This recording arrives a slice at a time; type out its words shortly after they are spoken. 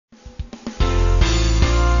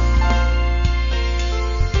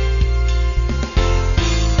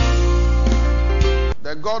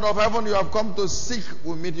God of heaven you have come to seek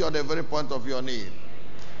will meet you at the very point of your need.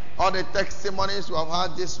 All the testimonies we have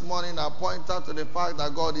had this morning are pointed to the fact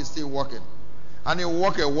that God is still working. And He will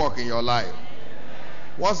work a work in your life.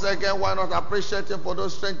 Once again, why not appreciate Him for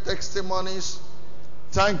those strange testimonies?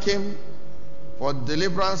 Thank Him for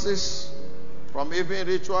deliverances from even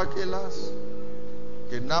ritual killers,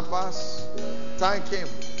 kidnappers. Thank Him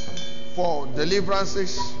for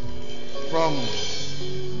deliverances from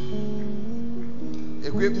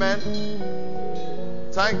equipment.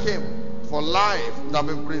 Thank Him for life that have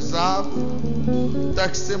been preserved,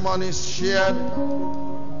 testimonies shared.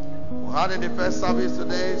 We had in the first service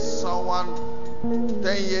today someone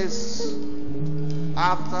 10 years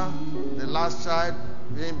after the last child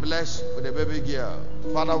being blessed with a baby girl.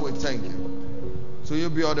 Father, we thank you. To you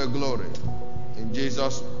be all the glory. In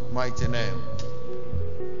Jesus' mighty name.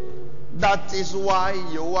 That is why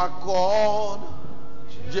you are called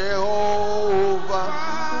Jehovah.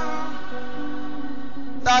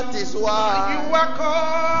 That is why you are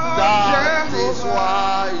called Jehovah. That is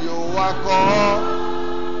why you are called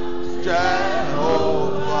Jehovah.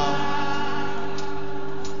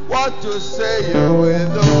 What you say you will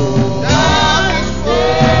do. That is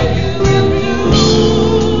what you will do.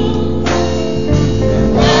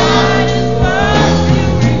 That is what you will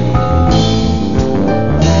do.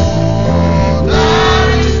 That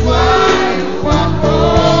is why you are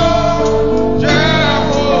called Jehovah.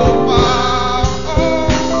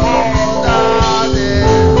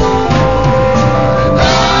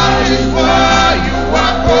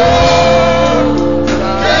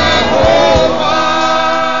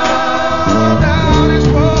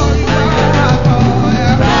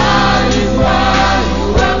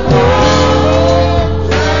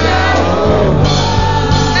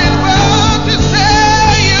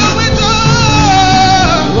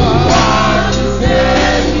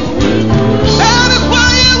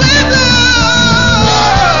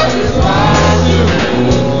 That is why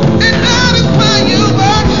you are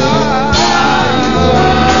called Jehovah.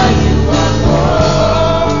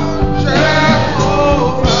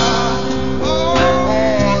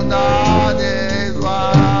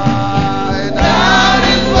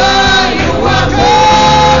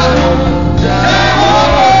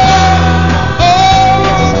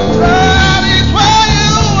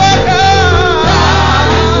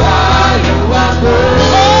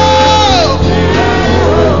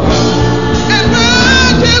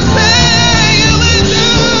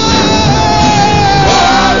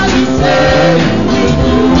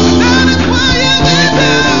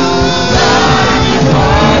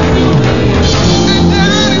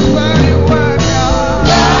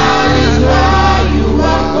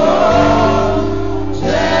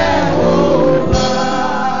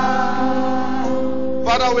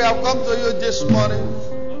 This morning,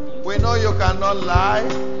 we know you cannot lie,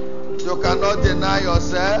 you cannot deny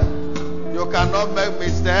yourself, you cannot make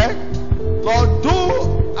mistake. Lord,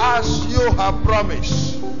 do as you have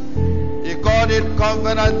promised. He called it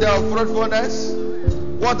Covenant Day of Fruitfulness.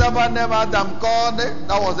 Whatever name Adam called it,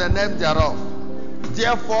 that was the name thereof.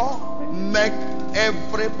 Therefore, make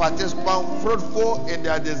every participant fruitful in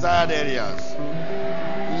their desired areas.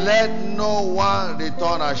 Let no one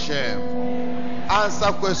return ashamed.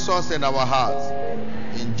 Answer questions in our hearts.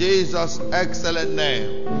 In Jesus' excellent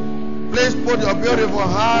name. Please put your beautiful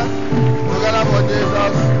hands together for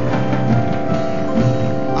Jesus.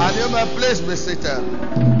 And you may please be seated.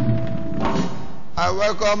 I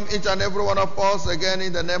welcome each and every one of us again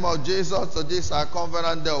in the name of Jesus to this our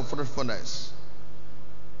Covenant Day of Fruitfulness.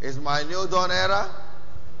 It's my new dawn era.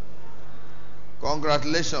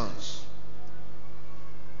 Congratulations.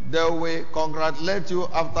 They will congratulate you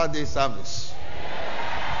after this service.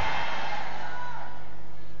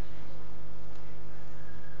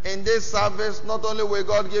 In this service, not only will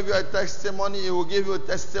God give you a testimony, He will give you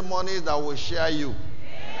testimonies that will share you.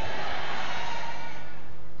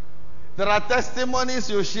 There are testimonies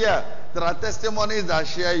you share. There are testimonies that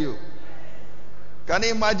share you. Can you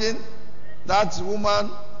imagine that woman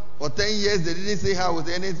for 10 years, they didn't see her with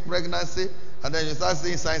any pregnancy, and then you start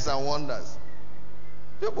seeing signs and wonders.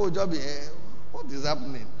 People will just be, what is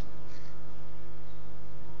happening?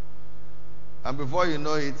 And before you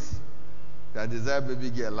know it, that desired baby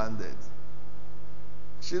girl landed.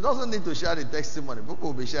 She doesn't need to share the testimony. People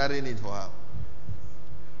will be sharing it for her.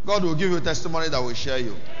 God will give you a testimony that will share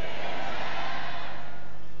you.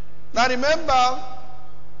 Now remember,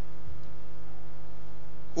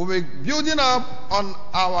 we'll be building up on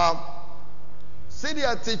our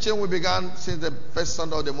serial teaching we began since the first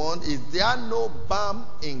Sunday of the month. Is there no balm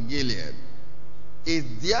in Gilead? Is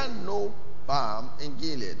there no balm in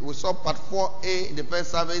Gilead? We saw part 4a in the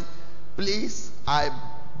first service. Please, I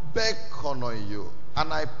beckon on you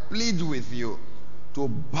and I plead with you to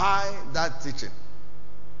buy that teaching.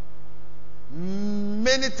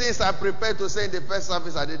 Many things I prepared to say in the first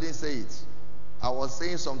service, I didn't say it. I was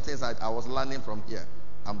saying some things I was learning from here.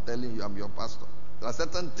 I'm telling you, I'm your pastor. There are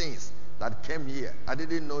certain things that came here. I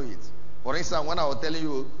didn't know it. For instance, when I was telling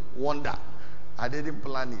you wonder, I didn't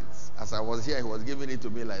plan it. As I was here, he was giving it to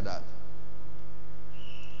me like that.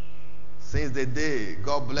 Since the day,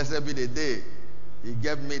 God blessed be the day, he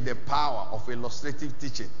gave me the power of illustrative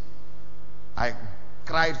teaching. I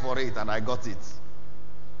cried for it and I got it.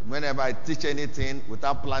 Whenever I teach anything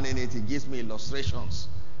without planning it, he gives me illustrations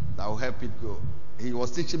that will help it go. He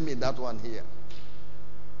was teaching me that one here.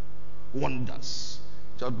 Wonders.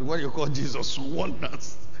 Just when you call Jesus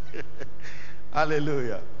wonders.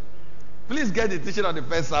 Hallelujah. Please get the teaching on the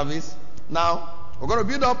first service. Now, we're going to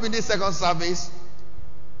build up in this second service.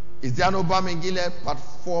 Is there no balm in Gilead? Part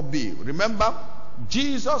 4b. Remember,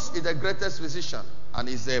 Jesus is the greatest physician. And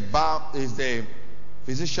is the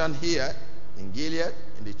physician here in Gilead,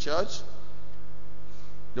 in the church.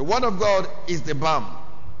 The word of God is the balm.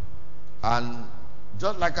 And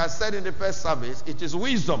just like I said in the first service, it is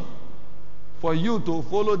wisdom for you to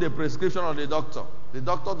follow the prescription of the doctor. The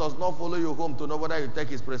doctor does not follow you home to know whether you take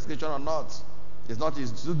his prescription or not. It's not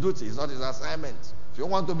his duty. It's not his assignment. If you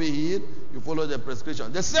want to be healed, you follow the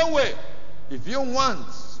prescription. The same way, if you want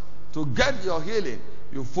to get your healing,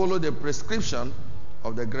 you follow the prescription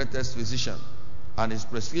of the greatest physician. And his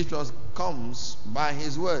prescription comes by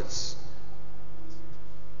his words.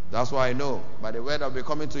 That's why I know, by the word that will be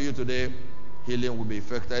coming to you today, healing will be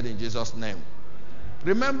effected in Jesus' name.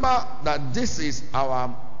 Remember that this is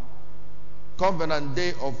our covenant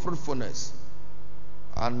day of fruitfulness.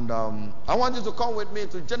 And I want you to come with me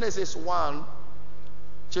to Genesis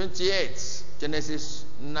 1:28. Genesis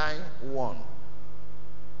 9:1.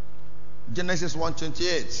 Genesis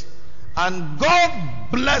 1:28. And God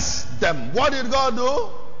blessed them. What did God do?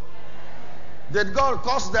 Did God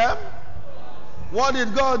curse them? What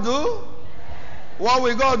did God do? What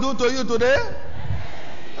will God do to you today?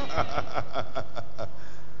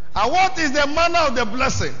 And what is the manner of the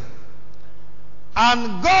blessing?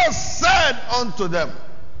 And God said unto them,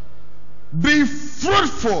 be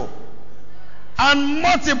fruitful and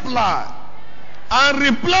multiply and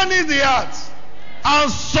replenish the earth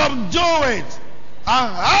and subdue it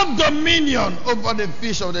and have dominion over the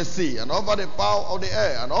fish of the sea and over the fowl of the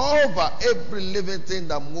air and over every living thing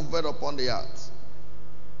that moveth upon the earth.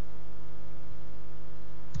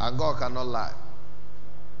 And God cannot lie.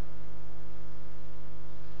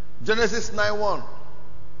 Genesis 9:1.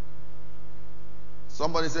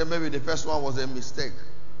 Somebody said maybe the first one was a mistake.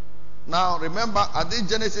 Now remember, at this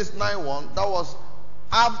Genesis 9:1, that was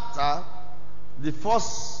after the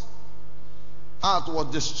first earth was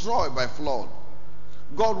destroyed by flood.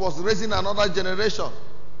 God was raising another generation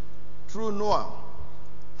through Noah.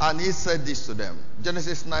 And he said this to them.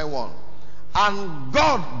 Genesis 9:1. And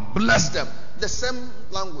God blessed them. The same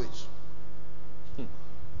language.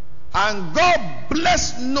 And God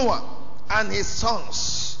blessed Noah and his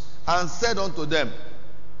sons and said unto them,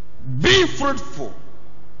 be fruitful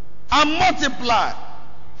and multiply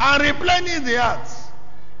and replenish the earth.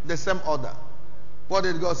 The same order. What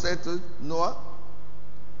did God say to Noah?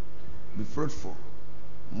 Be fruitful,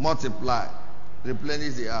 multiply,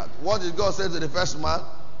 replenish the earth. What did God say to the first man?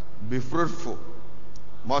 Be fruitful,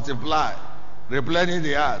 multiply, replenish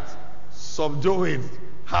the earth, subdue it,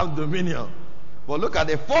 have dominion. But look at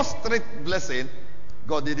the first three blessing,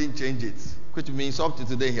 God didn't change it. Which means up to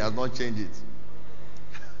today he has not changed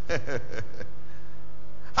it.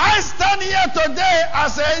 I stand here today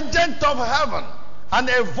as an agent of heaven and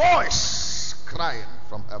a voice crying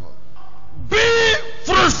from heaven. Be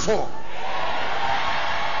fruitful.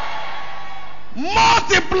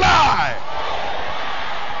 Multiply.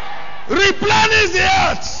 Replenish the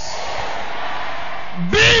earth.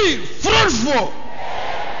 Be fruitful.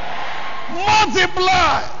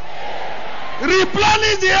 Multiply.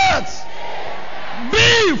 Replenish the earth.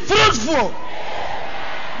 Be fruitful.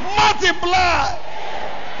 Multiply.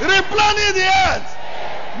 Replenish the earth.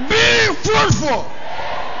 Be fruitful.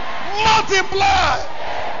 Multiply.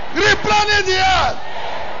 Replenish the earth.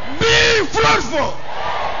 Be fruitful.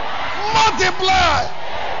 Multiply.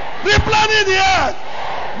 Replenish the earth.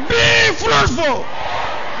 Be fruitful.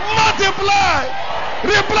 Multiply.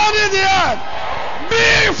 Replenish the earth.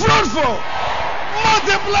 Be fruitful.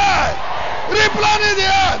 Multiply. Replenish the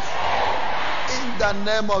earth. In the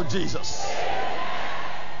name of Jesus.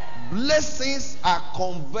 Blessings are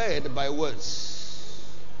conveyed by words.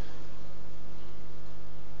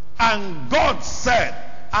 And God said,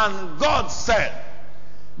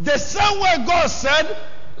 the same way God said,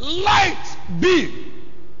 light be.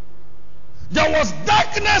 There was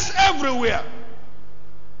darkness everywhere.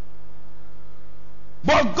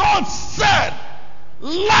 But God said,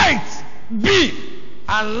 light be.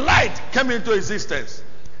 And light came into existence.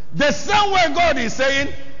 The same way God is saying,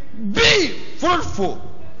 be fruitful,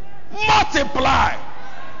 multiply,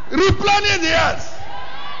 replenish the earth.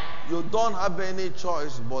 You don't have any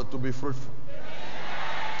choice but to be fruitful,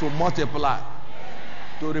 to multiply,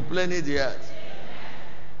 to replenish the earth.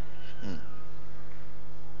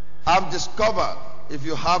 I've discovered, if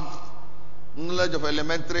you have knowledge of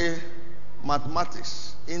elementary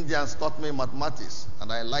mathematics, Indians taught me mathematics,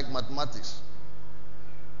 and I like mathematics.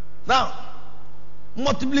 Now,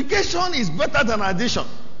 multiplication is better than addition.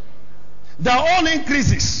 They are all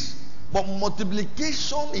increases, but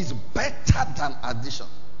multiplication is better than addition.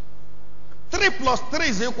 3 plus 3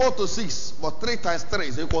 is equal to 6, but 3 times 3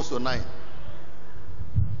 is equal to 9.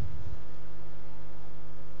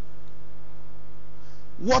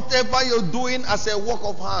 Whatever you're doing as a work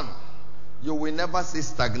of hand, you will never see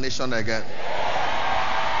stagnation again.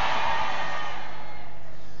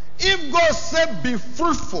 If God said be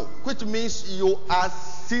fruitful, which means you are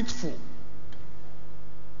seedful.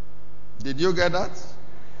 Did you get that?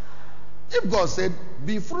 If God said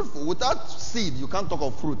be fruitful, without seed you can't talk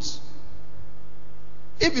of fruits.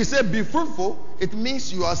 If you say be fruitful, it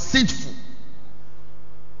means you are seedful.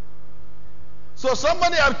 So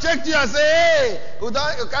somebody have checked you and say, hey, you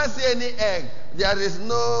can't see any egg. There is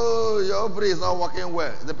no, your ovary is not working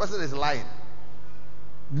well. The person is lying.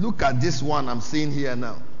 Look at this one I'm seeing here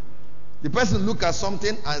now. The person look at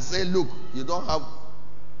something and say, look, you don't have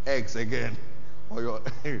eggs again.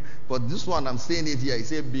 But this one I'm seeing it here, he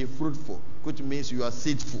said be fruitful, which means you are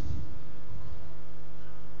seedful.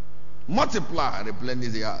 Multiply, replenish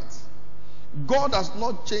the earth. God has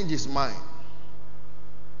not changed his mind.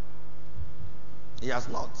 He has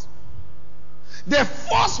not. The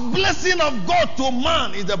first blessing of God to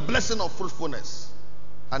man is the blessing of fruitfulness.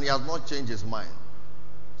 And he has not changed his mind.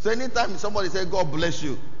 So anytime somebody says God bless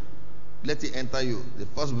you, let it enter you. The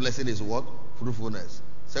first blessing is what? Fruitfulness.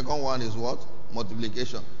 Second one is what?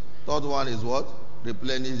 Multiplication. Third one is what?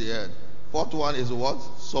 Replenish the earth. Fourth one is what?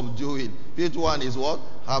 Subdue it. Fifth one is what?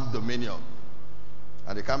 Have dominion.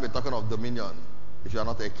 And they can't be talking of dominion if you are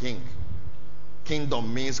not a king.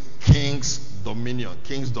 Kingdom means king's dominion,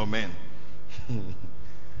 king's domain.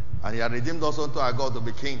 And he had redeemed us unto our God to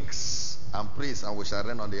be kings and priests, and we shall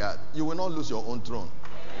reign on the earth. You will not lose your own throne.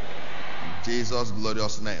 In Jesus'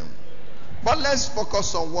 glorious name. But let's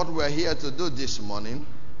focus on what we're here to do this morning.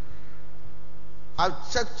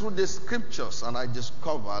 I've checked through the scriptures and I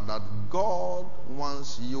discovered that God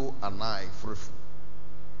wants you and I fruitful.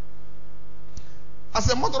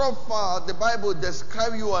 As a matter of fact, the Bible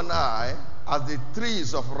describes you and I as the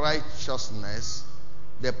trees of righteousness,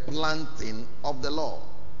 the planting of the Lord.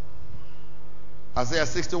 Isaiah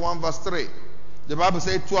 61 verse 3. The Bible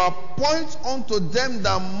says, to appoint unto them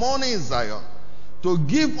that mourn in Zion, to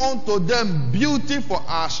give unto them beauty for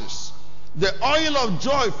ashes, the oil of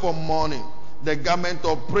joy for mourning, the garment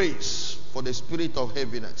of praise for the spirit of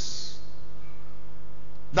heaviness.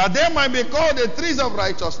 That they might be called the trees of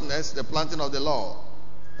righteousness, the planting of the Lord,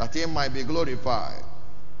 that he might be glorified.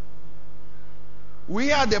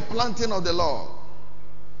 We are the planting of the Lord.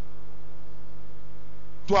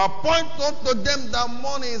 To appoint unto them that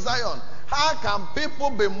mourn in Zion. How can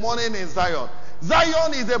people be mourning in Zion?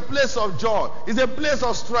 Zion is a place of joy. It's a place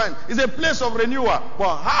of strength. It's a place of renewal.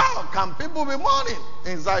 But how can people be mourning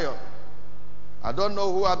in Zion? I don't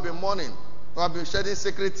know who have been mourning, who have been shedding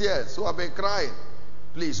secret tears, who have been crying.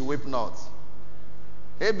 Please weep not.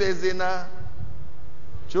 Ebezina,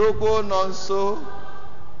 Chukwu nonso,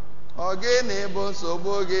 Ogene bo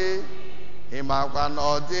soboge, Imakwa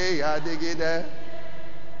n'ode ya digide,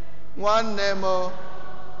 Nwanne mo,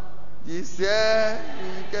 Jisie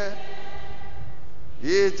ike,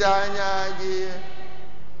 Ichanya gi,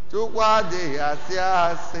 Chukwu adịghị asị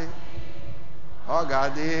asị, Ọ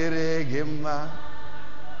ga-adịrị gị mma.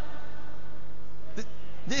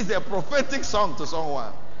 This is a prophetic song to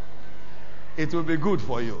someone. It will be good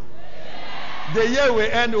for you. The year will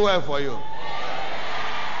end well for you.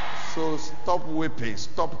 So stop weeping,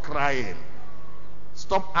 stop crying,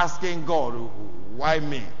 stop asking God, why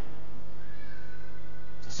me?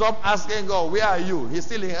 Stop asking God, where are you? He's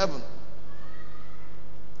still in heaven.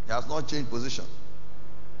 He has not changed position.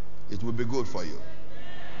 It will be good for you.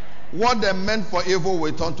 What they meant for evil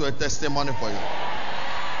will turn to a testimony for you.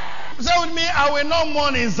 Say with me, I will not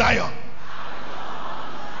mourn in Zion.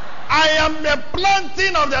 I am the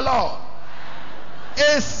planting of the Lord,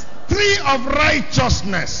 a tree of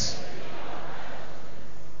righteousness.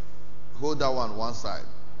 Hold that one side.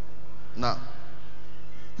 Now,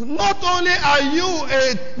 not only are you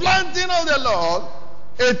a planting of the Lord,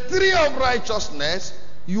 a tree of righteousness,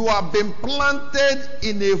 you have been planted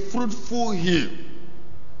in a fruitful hill.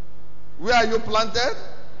 Where are you planted?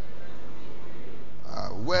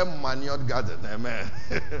 Well manured garden. Amen.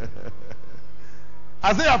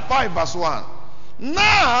 Isaiah 5 verse 1.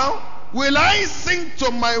 Now will I sing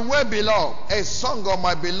to my well-beloved a song of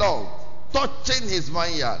my beloved, touching his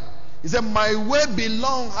vineyard. He said, my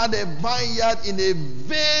well-beloved had a vineyard in a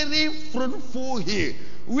very fruitful hill.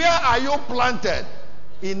 Where are you planted?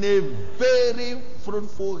 In a very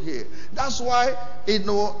fruitful hill. That's why,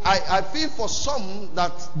 I feel for some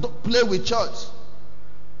that don't play with church.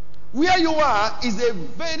 Where you are is a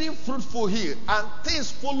very fruitful hill, and things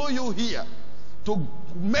follow you here to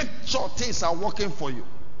make sure things are working for you.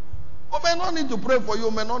 You may not need to pray for you,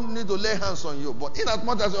 may not need to lay hands on you, but in as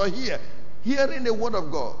much as you're here, hearing the word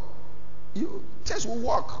of God, things will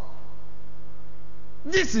work.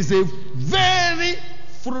 This is a very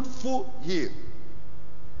fruitful hill.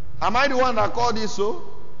 Am I the one that called it so?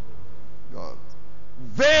 God.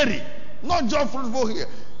 Very, not just fruitful hill.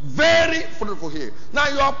 Very fruitful hill. Now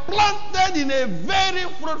you are planted in a very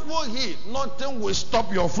fruitful hill. Nothing will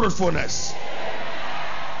stop your fruitfulness.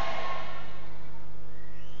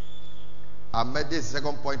 I made this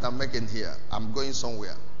second point I'm making here. I'm going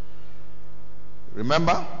somewhere.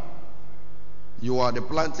 Remember, you are the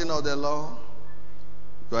planting of the Lord.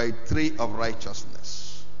 You are a tree of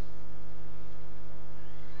righteousness.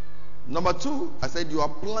 Number 2, I said you are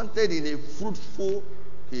planted in a fruitful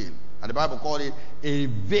hill. And the Bible called it a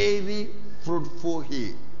very fruitful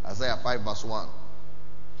hill. Isaiah 5 verse 1.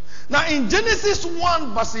 Now in Genesis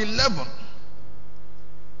 1 verse 11,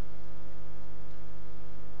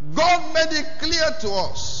 God made it clear to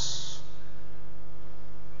us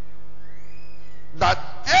that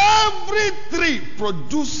every tree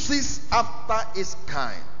produces after its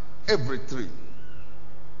kind. Every tree.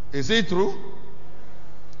 Is it true?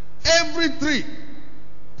 Every tree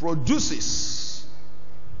produces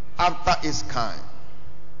after its kind.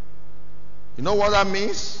 You know what that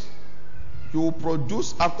means? You will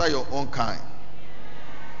produce after your own kind.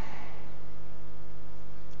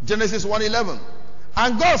 Genesis 1:11.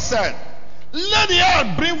 And God said, let the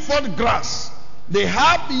earth bring forth grass, the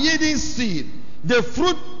herb yielding seed, the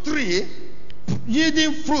fruit tree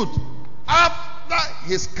yielding fruit after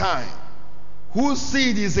his kind, whose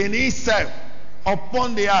seed is in itself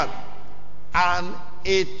upon the earth. And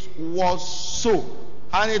it was so.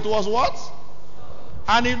 And it was what?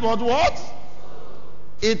 And it was what?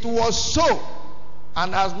 It was so.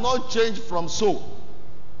 And has not changed from so.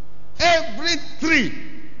 Every tree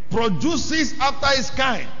produces after its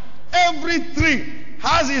kind. Every tree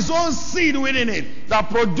has its own seed within it that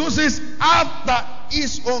produces after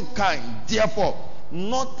its own kind. Therefore,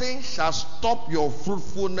 nothing shall stop your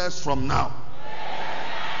fruitfulness from now.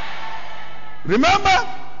 Remember,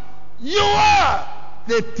 you are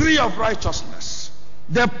the tree of righteousness,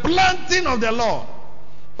 the planting of the Lord,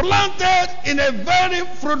 planted in a very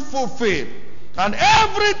fruitful field. And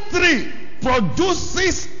every tree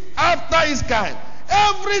produces after its kind.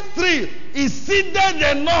 Every tree is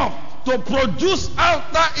seeded enough to produce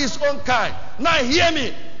after its own kind. Now hear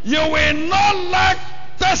me. You will not lack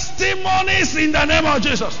testimonies in the name of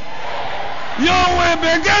Jesus. You will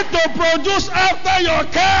begin to produce after your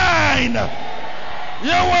kind. You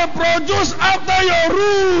will produce after your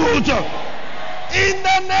root. In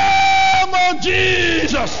the name of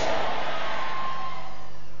Jesus.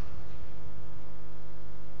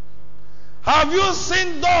 Have you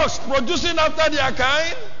seen dogs producing after their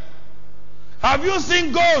kind? Have you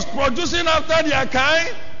seen goats producing after their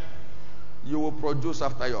kind? You will produce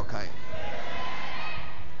after your kind.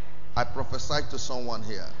 I prophesy to someone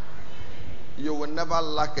here. You will never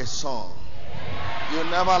lack a son. You will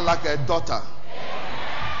never lack a daughter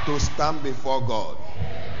to stand before God.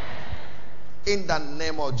 In the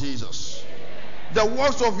name of Jesus. The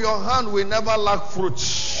works of your hand will never lack fruit.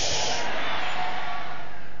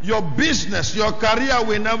 Your business, your career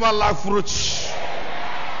will never lack fruit.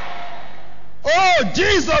 Oh,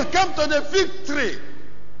 Jesus came to the fig tree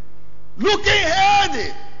looking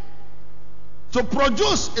healthy to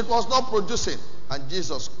produce. It was not producing. And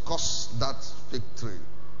Jesus cursed that fig tree.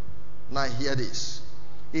 Now hear this.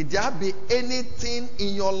 If there be anything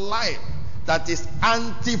in your life that is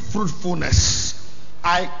anti-fruitfulness,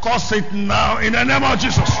 I curse it now in the name of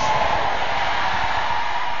Jesus.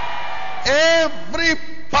 Every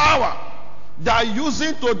power that are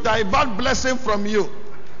using to divert blessing from you,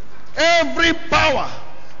 every power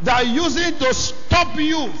that are using to stop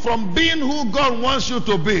you from being who God wants you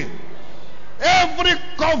to be, every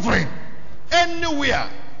covering anywhere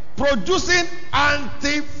producing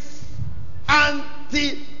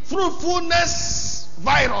anti-fruitfulness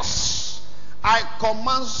virus. I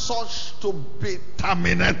command such to be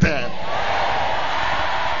terminated.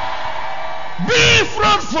 Be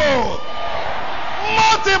fruitful,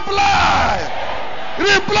 multiply,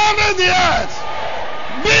 replenish the earth.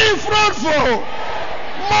 Be fruitful,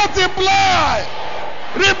 multiply,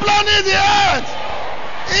 replenish the earth.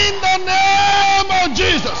 In the name of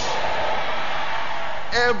Jesus.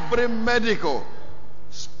 Every medical,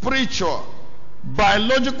 spiritual,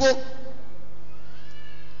 biological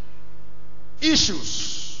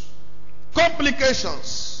issues,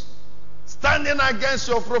 complications standing against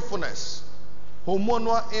your fruitfulness,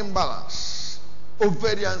 hormonal imbalance,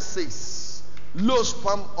 ovarian cysts, low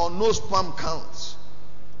sperm or no sperm count,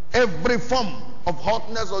 every form of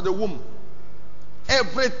hotness of the womb,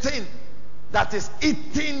 everything that is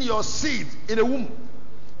eating your seed in the womb,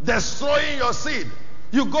 destroying your seed.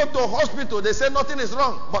 You go to a hospital, they say nothing is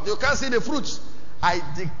wrong, but you can't see the fruits. I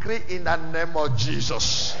decree in the name of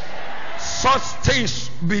Jesus, such things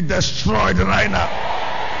be destroyed right now.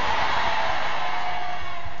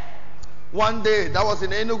 One day, that was in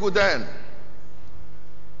Enugu then,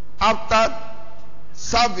 after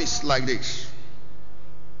service like this,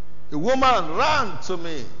 a woman ran to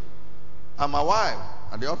me and my wife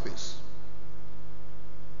at the office.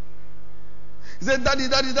 He said, Daddy, it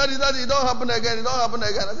don't happen again, it don't happen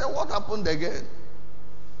again. I said, what happened again?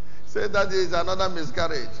 He said, Daddy, it's another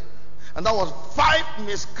miscarriage. And that was 5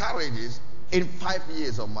 miscarriages in 5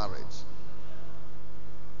 years of marriage.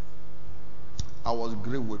 I was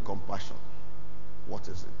gripped with compassion. What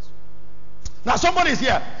is it? Now somebody is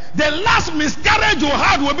here. The last miscarriage you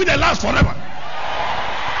had will be the last forever.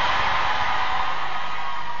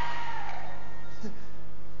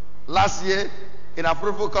 Last year, in a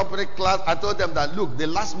fruitful company class, I told them that, look, the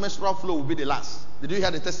last menstrual flow will be the last. Did you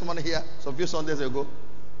hear the testimony here? So a few Sundays ago,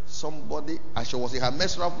 somebody, as she was in her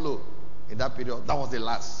menstrual flow in that period, that was the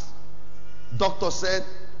last. Doctor said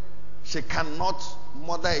she cannot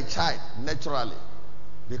mother a child naturally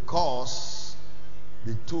because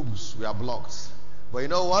the tubes were blocked. But you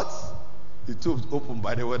know what? The tubes opened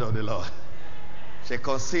by the word of the Lord. She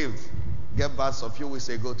conceived, gave birth a few weeks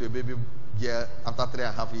ago to a baby girl after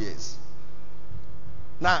 3.5 years.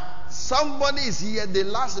 Now, somebody is here, the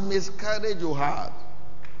last miscarriage you had,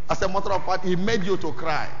 as a matter of fact, he made you to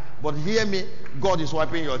cry. But hear me, God is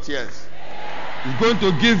wiping your tears. He's going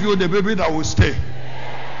to give you the baby that will stay.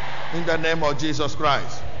 In the name of Jesus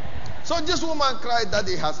Christ. So this woman cried that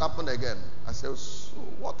it has happened again. I said, so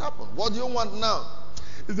what happened? What do you want now?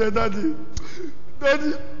 He said, Daddy,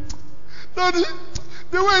 the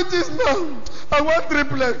way it is now, I want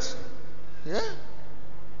triplets. Yeah?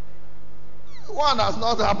 One has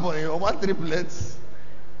not happened. You want triplets?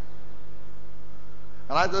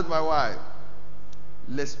 And I told my wife,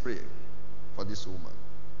 let's pray for this woman.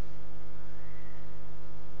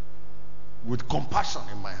 With compassion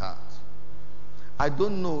in my heart. I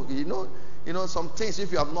don't know, you know, some things,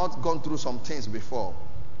 if you have not gone through some things before,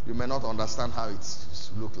 you may not understand how it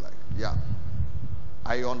look like. Yeah.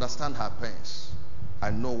 I understand her pains.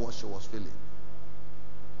 I know what she was feeling.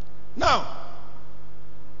 Now,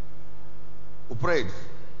 we prayed.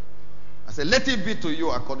 I said, let it be to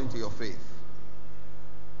you according to your faith.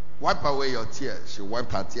 Wipe away your tears. She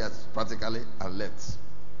wiped her tears practically and left.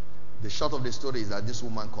 The short of the story is that this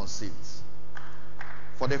woman conceived.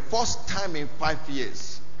 For the first time in 5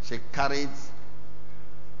 years, she carried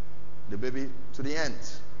the baby to the end.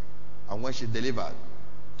 And when she delivered,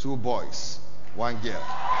 2 boys, 1 girl.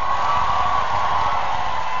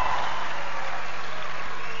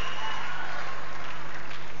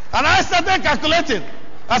 And I started calculating.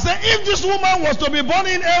 I said, if this woman was to be born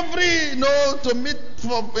in every, to meet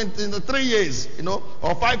in the 3 years,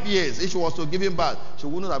 or 5 years, if she was to give him birth, she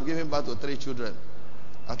wouldn't have given birth to 3 children.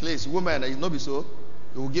 At least, women, it not be so.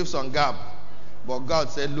 It will give some gap. But God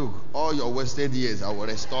said, look, all your wasted years, I will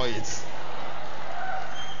restore it.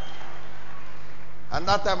 And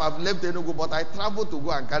that time I've left Enugu, but I traveled to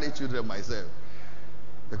go and carry children myself.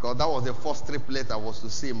 Because that was the first triplet I was to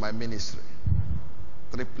see in my ministry.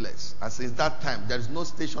 Triplets. And since that time, there is no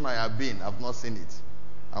station I have been, I've not seen it.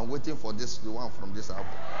 I'm waiting for the one from this album.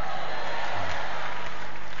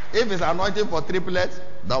 If it's anointing for triplets,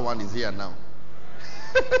 that one is here now.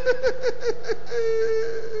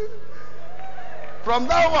 From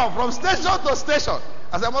that one, from station to station.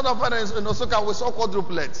 As a matter of fact, in Osaka, we saw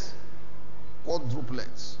quadruplets.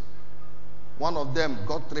 Quadruplets. One of them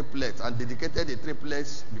got triplets and dedicated the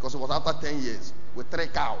triplets because it was after 10 years with 3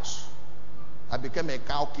 cows. I became a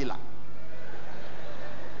cow killer.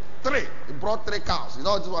 3. He brought 3 cows. You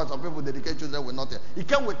know, this is why some people dedicate children with nothing. He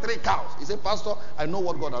came with 3 cows. He said, Pastor, I know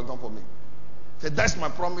what God has done for me. He said, that's my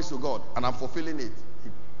promise to God, and I'm fulfilling it.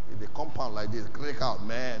 The compound like this, 3 cows.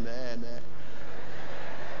 Man.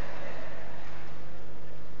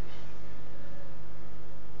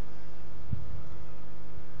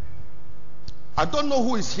 I don't know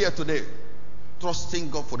who is here today trusting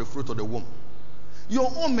God for the fruit of the womb. Your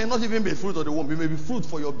own may not even be fruit of the womb. It may be fruit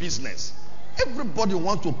for your business. Everybody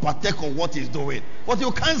wants to partake of what he's doing, but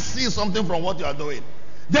you can't see something from what you are doing.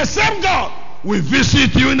 The same God will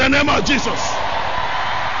visit you in the name of Jesus.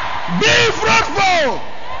 Be fruitful,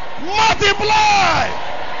 multiply,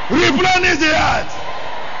 replenish the earth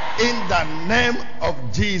in the name of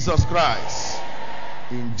Jesus Christ.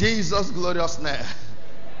 In Jesus' glorious name.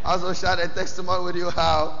 I also shared a testimony with you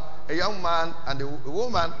how a young man and a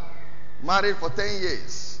woman married for 10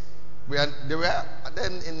 years. They were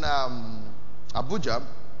then in Abuja,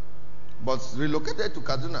 but relocated to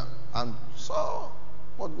Kaduna and saw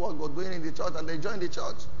what God was doing in the church, and they joined the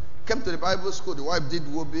church. Came to the Bible school. The wife did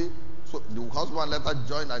Wobi, so the husband later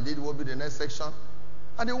joined and did Wobi the next section.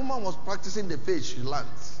 And the woman was practicing the faith she learned.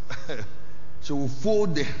 She would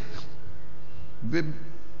fold the baby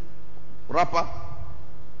wrapper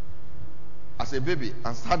as a baby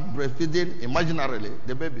and start breastfeeding imaginarily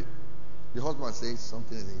the baby. The husband says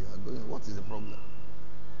something, you are going, what is the problem?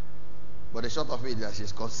 But the short of it is that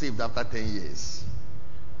she's conceived after 10 years.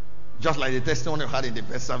 Just like the testimony we had in the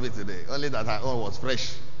first service today, only that her own was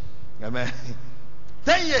fresh. Amen.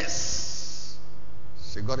 10 years.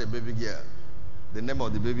 She got a baby girl. The name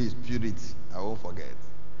of the baby is Purity. I won't forget.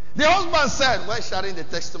 The husband said, when sharing the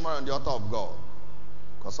testimony on the altar of God,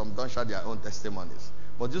 because some don't share their own testimonies,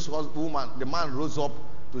 but this woman, the man rose up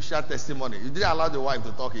to share testimony. He didn't allow the wife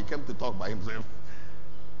to talk. He came to talk by himself.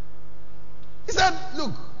 He said,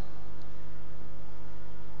 look,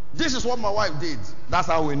 this is what my wife did. That's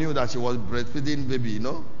how we knew that she was breastfeeding baby,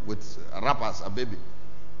 with wrappers, a baby.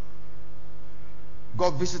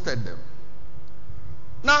 God visited them.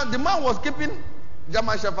 Now, the man was keeping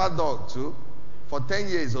German Shepherd dog too for 10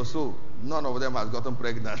 years or so. None of them has gotten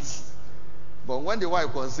pregnant. But when the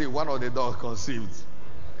wife conceived, one of the dogs conceived.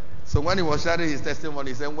 So when he was sharing his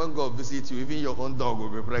testimony, he said, when God visits you, even your own dog will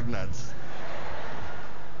be pregnant.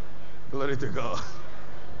 Glory to God.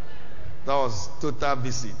 That was total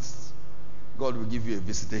visit. God will give you a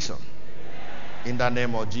visitation. In the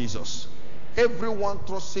name of Jesus. Everyone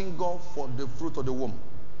trusting God for the fruit of the womb.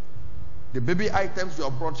 The baby items you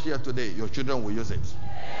have brought here today, your children will use it.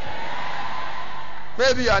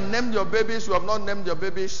 Maybe you have named your babies, you have not named your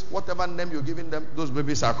babies. Whatever name you're giving them, those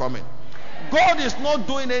babies are coming. God is not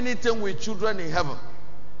doing anything with children in heaven.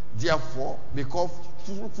 Therefore, because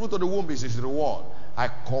fruit of the womb is his reward, I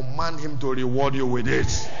command him to reward you with it.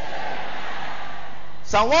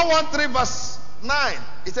 Psalm 113 verse 9.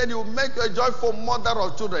 He said, you make you a joyful mother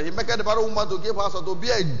of children. He made the barren woman to give her son to be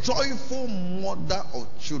a joyful mother of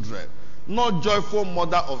children, not joyful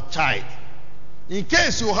mother of child. In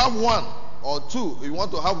case you have 1 or 2, you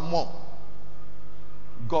want to have more,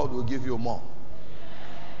 God will give you more.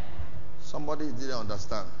 Somebody didn't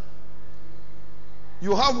understand.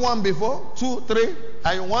 You have 1 before, 2, 3,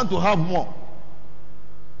 and you want to have more.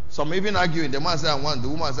 Some even arguing. The man said I want, the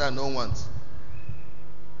woman said I don't want.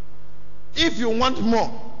 If you want more,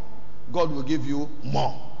 God will give you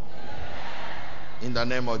more. In the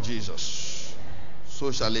name of Jesus.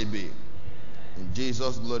 So shall it be. In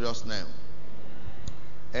Jesus' glorious name.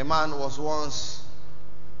 A man was once,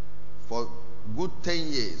 for good 10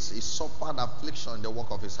 years, he suffered affliction in the work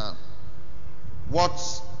of his hand. What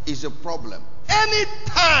is the problem?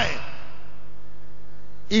 Anytime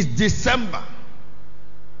it's December,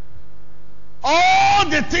 all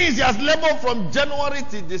the things he has labored from January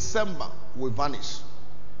to December will vanish.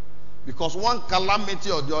 Because one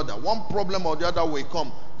calamity or the other, one problem or the other will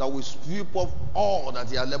come that will sweep off all that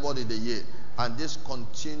he has labored in the year. And this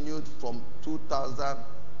continued from 2005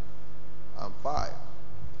 to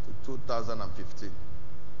 2015.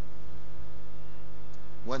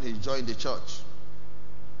 When he joined the church.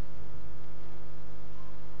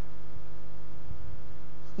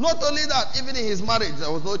 Not only that, even in his marriage, there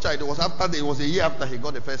was no child. It was a year after he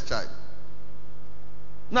got the first child.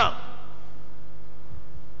 Now,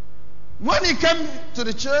 when he came to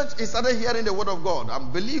the church, he started hearing the word of God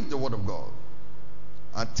and believed the word of God.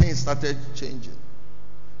 And things started changing.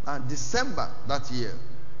 And December that year,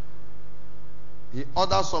 he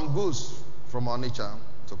ordered some goods from Onitsha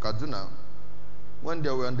to Kaduna. When they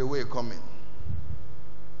were on the way coming,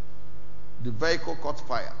 the vehicle caught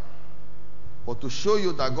fire. But to show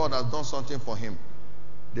you that God has done something for him,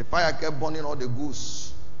 the fire kept burning all the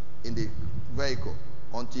goods in the vehicle.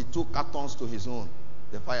 until 2 cartons to his own.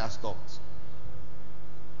 The fire stopped.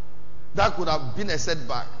 That could have been a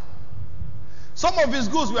setback. Some of his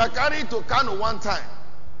goods were carried to Kano one time.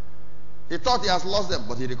 He thought he has lost them,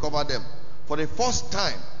 but he recovered them. For the first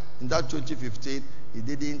time in that 2015, he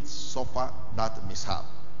didn't suffer that mishap.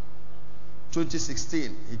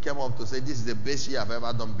 2016, he came up to say, this is the best year I've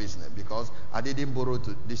ever done business because I didn't borrow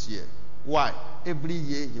this year. Why? Every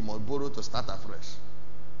year he must borrow to start afresh.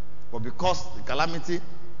 But because the calamity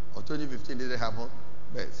of 2015 didn't happen,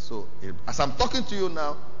 so as I'm talking to you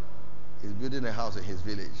now, he's building a house in his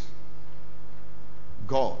village.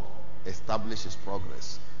 God establishes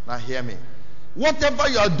progress. Now hear me. Whatever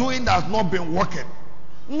you are doing that has not been working,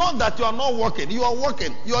 not that you are not working, you are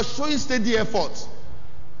working, you are showing steady effort,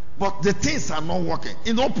 but the things are not working,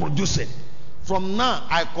 it's not producing. From now,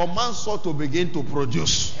 I command soul to begin to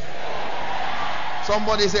produce.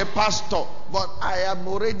 Somebody say, Pastor, but I am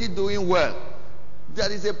already doing well.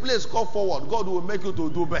 There is a place called forward. God will make you to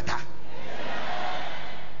do better.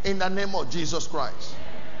 In the name of Jesus Christ.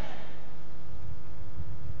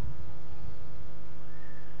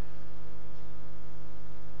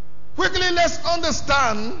 Quickly, let's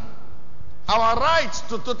understand our right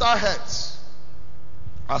to total health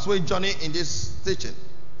as we journey in this teaching.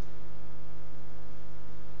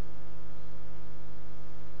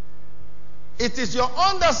 It is your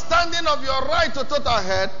understanding of your right to total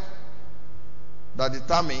health that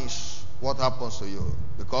determines what happens to you.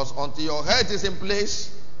 Because until your health is in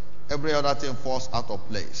place, every other thing falls out of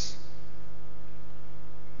place.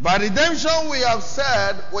 By redemption, we have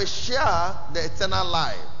said we share the eternal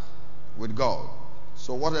life with God.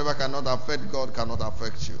 So whatever cannot affect God cannot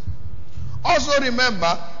affect you. Also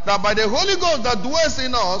remember that by the Holy Ghost that dwells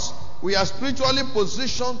in us, we are spiritually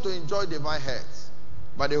positioned to enjoy divine health.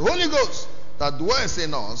 By the Holy Ghost that dwells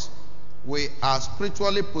in us, we are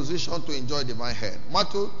spiritually positioned to enjoy divine health.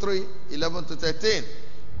 Matthew 3:11-13.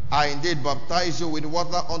 I indeed baptize you with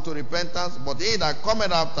water unto repentance, but he that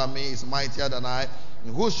cometh after me is mightier than I,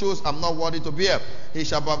 in whose shoes I'm not worthy to bear. He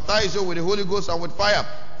shall baptize you with the Holy Ghost and with fire,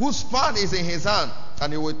 whose span is in his hand,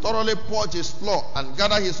 and he will thoroughly purge his floor and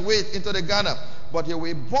gather his wheat into the garner. But he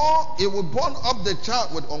will burn up the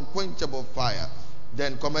chaff with unquenchable fire.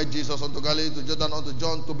 Then cometh Jesus unto Galilee, to Jordan, unto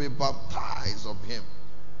John, to be baptized of him.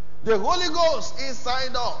 The Holy Ghost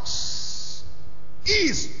inside us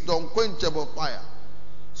is the unquenchable fire.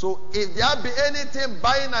 So if there be anything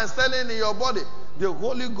buying and selling in your body, the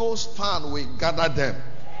Holy Ghost fan will gather them.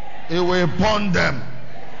 It will burn them.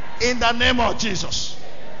 In the name of Jesus.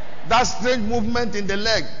 That strange movement in the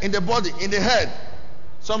leg, in the body, in the head.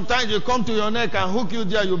 Sometimes you come to your neck and hook you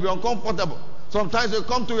there, you'll be uncomfortable. Sometimes you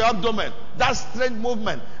come to your abdomen. That strange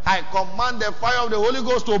movement, I command the fire of the Holy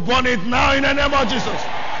Ghost to burn it now in the name of Jesus.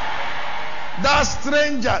 That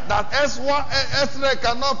stranger that X-ray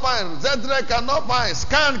cannot find, Z-ray cannot find,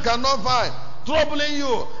 scan cannot find, troubling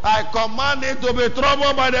you, I command it to be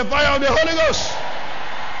troubled by the fire of the Holy Ghost.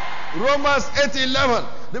 Romans 8:11.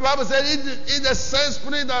 The Bible says, "If the same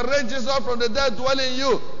spirit that raised Jesus from the dead dwell in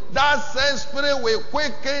you, that same spirit will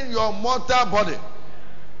quicken your mortal body."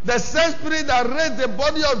 The same spirit that raised the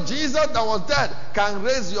body of Jesus that was dead can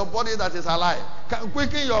raise your body that is alive, can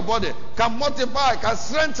quicken your body, can multiply, can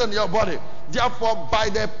strengthen your body. Therefore, by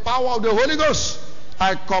the power of the Holy Ghost,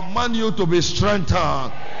 I command you to be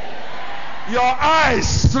strengthened. Your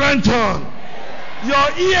eyes strengthened.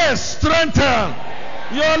 Your ears strengthened.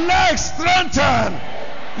 Your legs strengthened.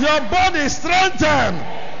 Your body strengthened.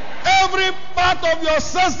 Every part of your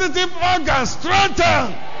sensitive organ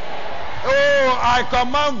strengthened. Oh, I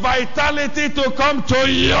command vitality to come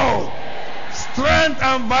to you. Strength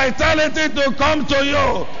and vitality to come to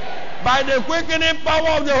you. By the quickening power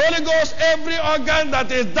of the Holy Ghost, every organ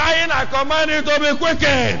that is dying, I command it to be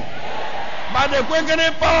quickened. By the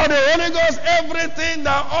quickening power of the Holy Ghost, everything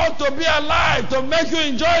that ought to be alive, to make you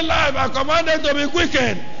enjoy life, I command it to be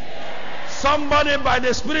quickened. Somebody, by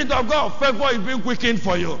the Spirit of God, favor is being quickened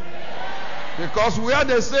for you. Because where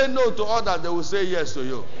they say no to others, they will say yes to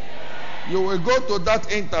you. You will go to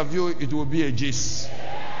that interview, it will be a gist.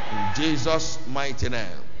 In Jesus' mighty name.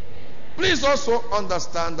 Please also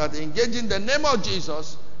understand that engaging the name of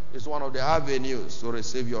Jesus is one of the avenues to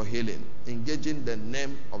receive your healing. Engaging the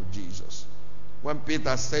name of Jesus. When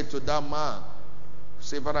Peter said to that man,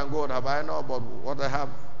 "Silver and gold have I not, but what I have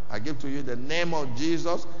I give to you, the name of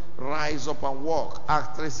Jesus, rise up and walk."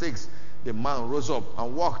 Acts 3:6. The man rose up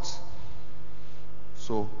and walked.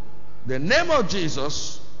 So, the name of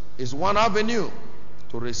Jesus is one avenue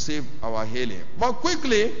to receive our healing. But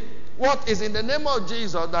quickly, what is in the name of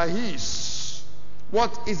Jesus that heals?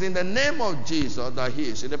 What is in the name of Jesus that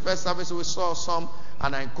heals? In the first service we saw some,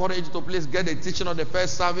 and I encourage you to please get the teaching of the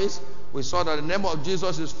first service. We saw that the name of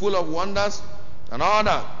Jesus is full of wonders and all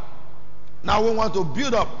that. Now we want to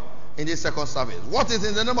build up in this second service. What is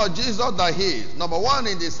in the name of Jesus that heals? Number one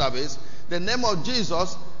in this service, the name of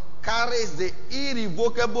Jesus carries the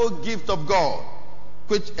irrevocable gift of God,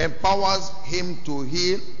 which empowers him to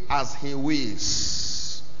heal as he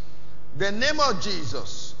wills. The name of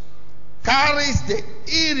Jesus carries the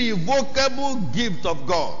irrevocable gift of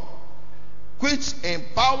God, which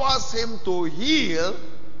empowers him to heal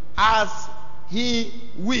as he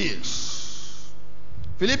wills.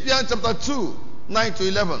 Philippians chapter 2,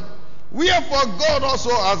 9-11. Wherefore God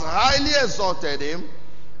also has highly exalted him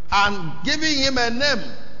and giving him a name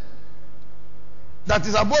that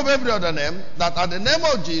is above every other name, that at the name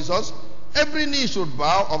of Jesus every knee should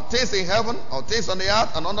bow, of things in heaven, of things on the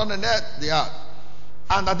earth, and under the earth,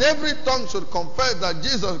 and that every tongue should confess that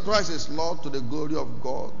Jesus Christ is Lord, to the glory of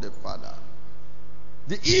God the Father.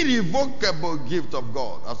 The irrevocable gift of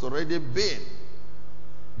God has already been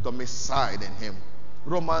domiciled in him.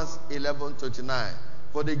 Romans 11:29.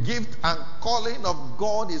 For the gift and calling of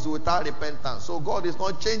God is without repentance. So God is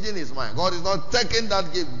not changing his mind. God is not taking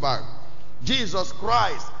that gift back. Jesus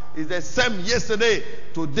Christ is the same yesterday,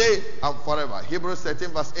 today, and forever. Hebrews 13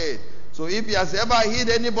 verse 8. So if he has ever healed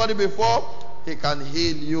anybody before, he can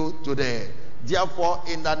heal you today. Therefore,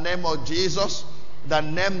 in the name of Jesus, the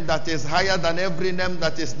name that is higher than every name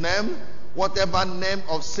that is named, whatever name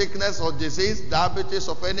of sickness or disease, diabetes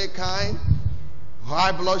of any kind,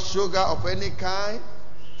 high blood sugar of any kind,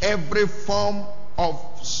 every form of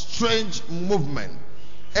strange movement,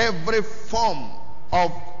 every form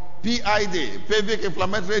of PID, pelvic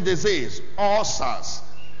inflammatory disease, ulcers,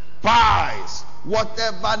 pies,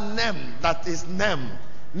 whatever name that is named,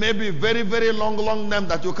 maybe very, very long name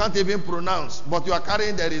that you can't even pronounce, but you are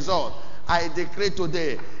carrying the result. I decree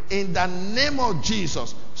today, in the name of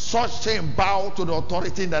Jesus, such thing bow to the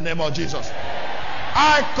authority in the name of Jesus.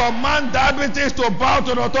 I command diabetes to bow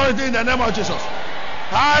to the authority in the name of Jesus.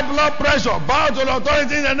 High blood pressure, bow to the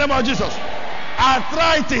authority in the name of Jesus.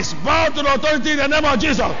 Arthritis, bow to the authority in the name of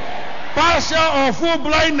Jesus. Partial or full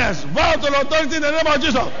blindness, bow to the authority in the name of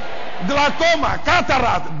Jesus. Glaucoma,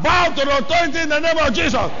 cataract, bow to the authority in the name of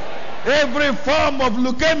Jesus. Every form of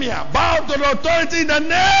leukemia, bow to the authority in the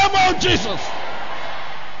name of Jesus.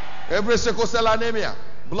 Every sickle cell anemia,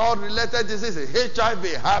 blood-related diseases, HIV,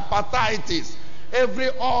 hepatitis, every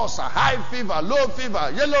ulcer, high fever, low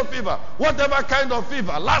fever, yellow fever, whatever kind of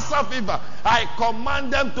fever, Lassa fever, I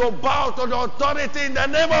command them to bow to the authority in the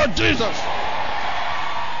name of Jesus.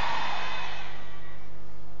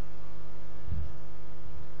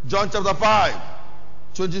 John chapter 5,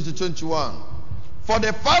 20-21. For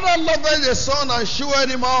the Father loveth the Son and sheweth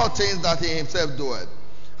him all things that he himself doeth.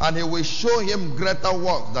 And he will show him greater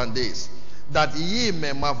works than this, that ye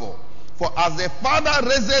may marvel. For as the Father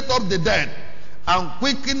raiseth up the dead, and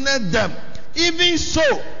quickeneth them, even so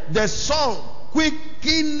the Son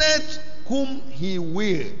quickeneth whom he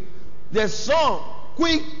will. The Son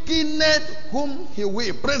quickeneth whom he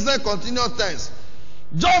will. Present continuous tense.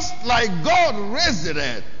 Just like God raised the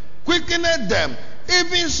dead, quickeneth them,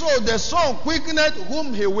 even so the Son quickeneth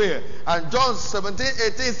whom he will. And John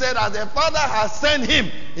 17:18 said, as the Father has sent him,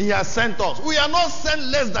 he has sent us. We are not sent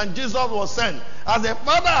less than Jesus was sent. As the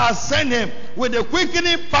Father has sent him with the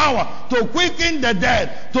quickening power to quicken the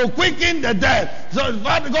dead, to quicken the dead. So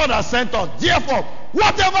God has sent us. Therefore,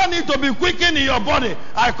 whatever needs to be quickened in your body,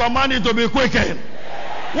 I command it to be quickened.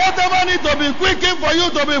 Whatever needs to be quickened for you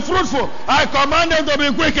to be fruitful, I command it to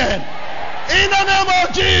be quickened. In the name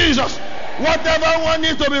of Jesus. Whatever one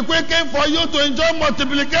needs to be quickened for you to enjoy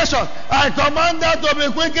multiplication, I command that to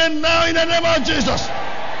be quickened now in the name of Jesus.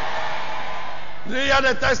 Do you hear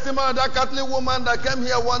the testimony of that Catholic woman that came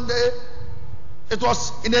here one day? It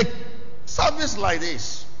was in a service like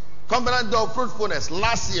this, Covenant of Fruitfulness,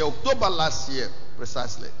 last year, October last year,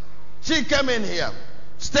 precisely. She came in here,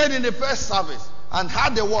 stayed in the first service, and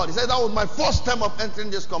had the word. He said, that was my first time of entering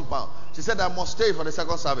this compound. She said, I must stay for the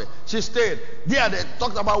second service. She stayed. There they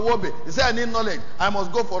talked about Wobe. He said, I need knowledge. I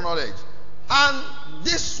must go for knowledge. And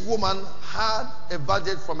this woman had a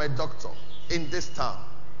verdict from a doctor in this town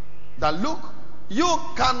that, look, you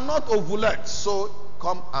cannot ovulate, so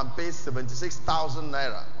come and pay 76,000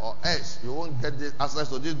 naira or else you won't get this access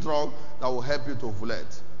to this drug that will help you to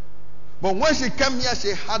ovulate. But when she came here, she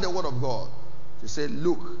had the word of God. She said,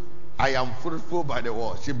 look, I am fruitful by the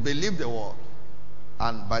word. She believed the word.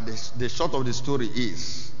 And by the short of the story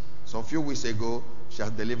is, some few weeks ago, she has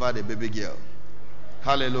delivered a baby girl.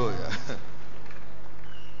 Hallelujah.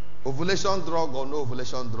 Ovulation drug or no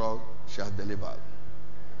ovulation drug, she has delivered.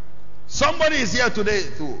 Somebody is here today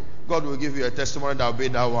too. God will give you a testimony that will be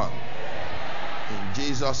that one. In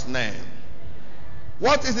Jesus' name.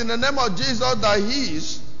 What is in the name of Jesus that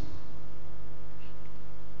heals?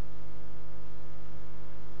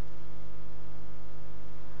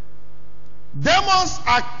 Demons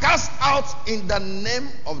are cast out in the name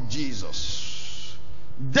of Jesus.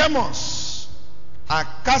 Demons are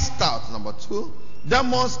cast out. Number 2.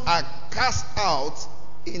 Demons are cast out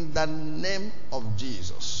in the name of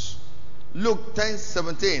Jesus. Luke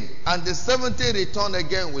 10:17. And the 70 returned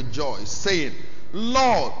again with joy, saying,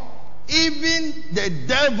 Lord, even the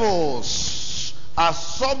devils are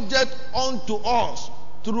subject unto us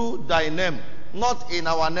through thy name. Not in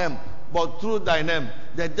our name, but through thy name.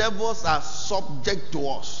 The devils are subject to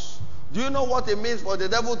us. Do you know what it means for the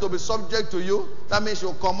devil to be subject to you? That means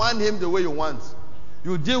you command him the way you want.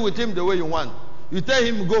 You deal with him the way you want. You tell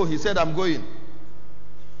him go, he said, I'm going.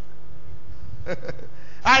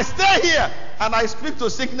 I stay here and I speak to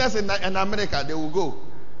sickness in America, they will go.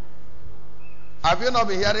 Have you not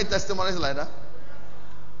been hearing testimonies like that?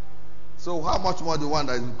 So how much more the one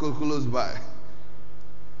that is close by?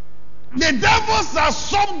 The devils are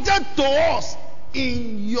subject to us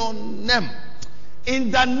in your name.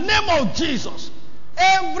 In the name of Jesus.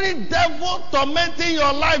 Every devil tormenting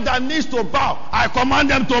your life that needs to bow, I command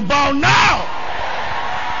them to bow now.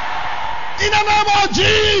 In the name of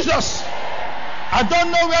Jesus. I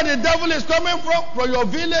don't know where the devil is coming from your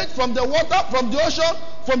village, from the water, from the ocean,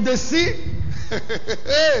 from the sea.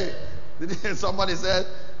 Hey, somebody said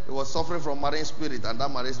he was suffering from marine spirit, and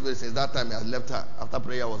that marine spirit since that time he has left her after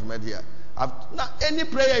prayer was made here. Now, any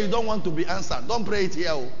prayer you don't want to be answered, don't pray it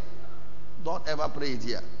here. Oh. Don't ever pray it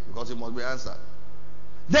here because it must be answered.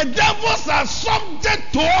 The devils are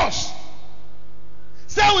subject to us.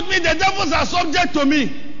 Say with me, the devils are subject to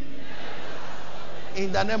me.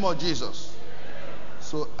 In the name of Jesus.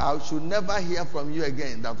 So I should never hear from you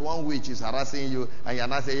again that one witch is harassing you and you're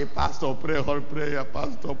not saying, Pastor, pray, or prayer,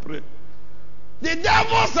 Pastor, pray. The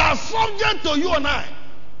devils are subject to you and I.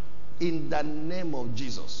 In the name of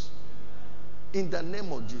Jesus. In the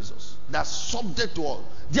name of Jesus. That's subject to all.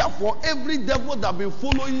 Therefore, every devil that be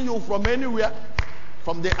following you from anywhere,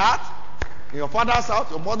 from the earth, in your father's house,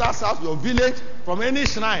 your mother's house, your village, from any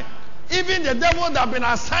shrine, even the devil that have been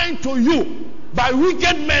assigned to you by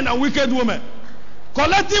wicked men and wicked women,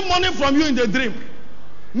 collecting money from you in the dream,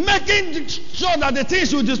 making sure that the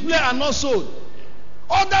things you display are not sold.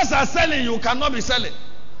 Others are selling, you cannot be selling.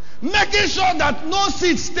 Making sure that no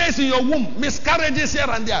seed stays in your womb, miscarriages here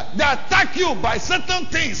and there. They attack you by certain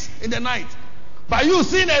things in the night. By you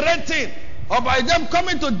seeing a red thing, or by them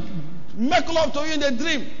coming to make love to you in the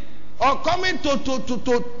dream, or coming to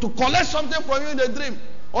collect something from you in the dream,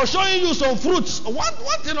 or showing you some fruits, one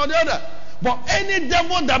thing or the other. But any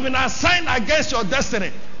devil that has been assigned against your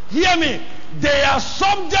destiny, hear me, they are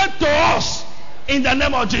subject to us in the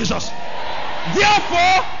name of Jesus.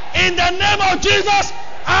 Therefore, in the name of Jesus,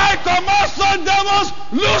 I command some devils,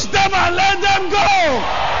 loose them and let them go.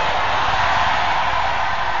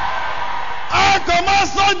 I command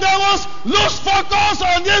some devils, lose focus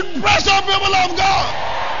on these precious people of God.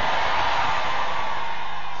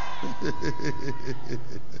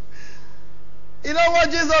 You know what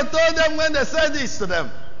Jesus told them when they said this to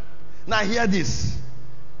them? Now hear this.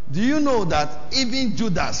 Do you know that even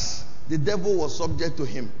Judas, the devil was subject to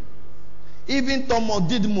him? Even Thomas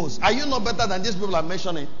Didymus. Are you not better than these people are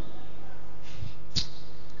mentioning?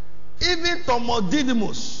 Even Thomas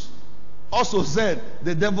Didymus also said,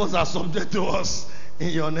 the devils are subject to us in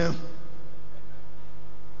your name.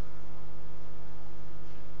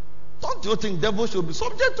 Don't you think devils should be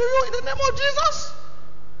subject to you in the name of Jesus?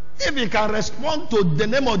 If he can respond to the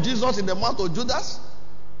name of Jesus in the mouth of Judas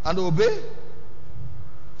and obey,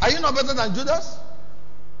 are you not better than Judas?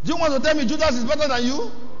 Do you want to tell me Judas is better than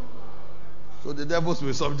you? So the devils will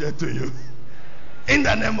be subject to you in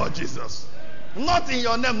the name of Jesus. Not in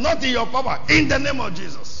your name, not in your power, in the name of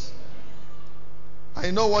Jesus.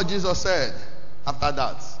 I know what Jesus said after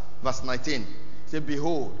that. Verse 19. He said,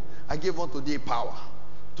 behold, I give unto thee power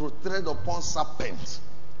to tread upon serpents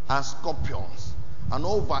and scorpions and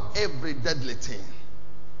over every deadly thing,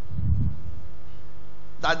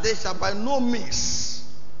 that they shall by no means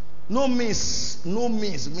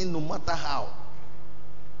mean no matter how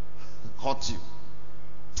hurt you.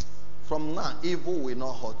 From now, evil will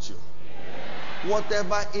not hurt you.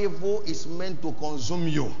 Whatever evil is meant to consume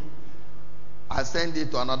you, I send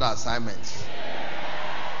it to another assignment.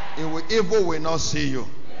 Evil will not see you.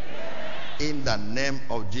 In the name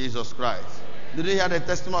of Jesus Christ. Did you hear the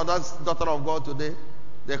testimony of that daughter of God today?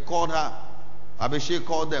 They called her. Abishai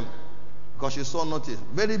called them because she saw notice.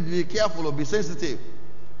 Be careful, be sensitive.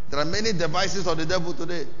 There are many devices of the devil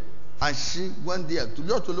today. And she went there to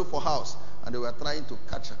look for house. And they were trying to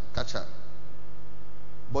catch her.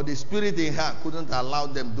 But the spirit in her couldn't allow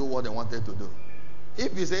them to do what they wanted to do.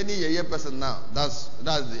 If it's any yeye person now, that's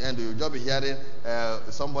the end. You'll just be hearing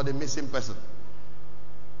somebody missing person.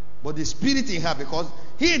 But the spirit in her, because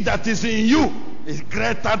he that is in you is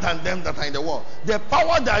greater than them that are in the world. The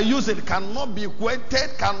power that you use it cannot be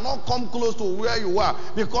equated, cannot come close to where you are,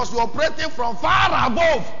 because you're operating from far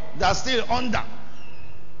above. They're still under.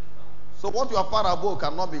 So what you are far above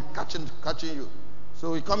cannot be catching you.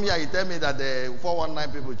 So you come here, you tell me that the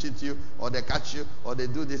 419 people cheat you, or they catch you, or they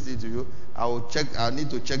do this thing to you. I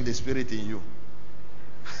need to check the spirit in you.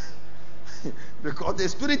 Because the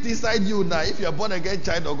spirit inside you now, if you are born again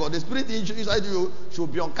child of God, the spirit inside you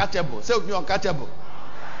should be uncatchable. Say, be uncatchable.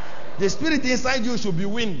 The spirit inside you should be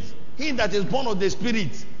wind. He that is born of the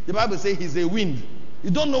spirit, the Bible says he's a wind. You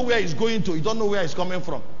don't know where he's going to. You don't know where he's coming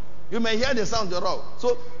from. You may hear the sound thereof.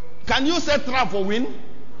 So, can you set trap for wind?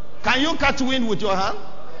 Can you catch wind with your hand?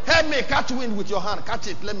 Help me catch wind with your hand. Catch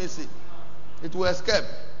it. Let me see. It will escape.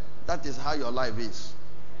 That is how your life is.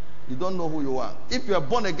 You don't know who you are. If you are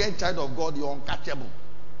born again child of God, you're uncatchable,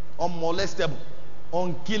 unmolestable,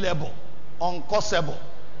 unkillable, uncursable,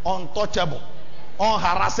 untouchable,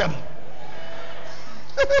 unharassable.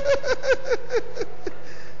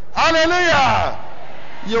 Hallelujah!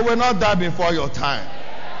 You will not die before your time.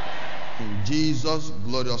 In Jesus'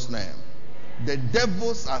 glorious name. The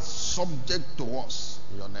devils are subject to us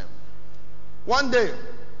in your name. One day,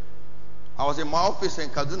 I was in my office in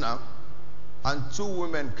Kaduna, and two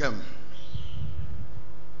women came.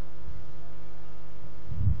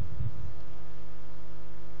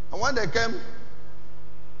 And when they came,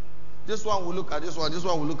 this one will look at this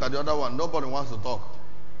one will look at the other one. Nobody wants to talk.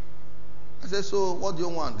 I said, so what do you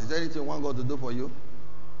want? Is there anything you want God to do for you?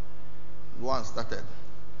 One started.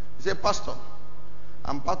 He said, Pastor,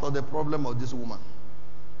 I'm part of the problem of this woman.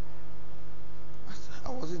 I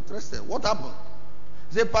was interested. What happened?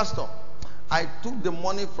 He said, Pastor, I took the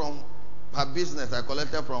money from her business I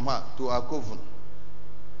collected from her to her coven.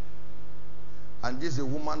 And this is a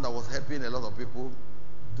woman that was helping a lot of people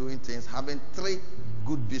doing things, having 3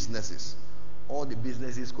 good businesses. All the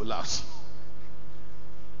businesses collapsed.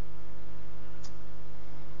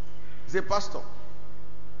 He said, Pastor,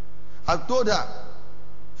 I told her,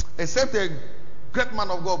 except a great man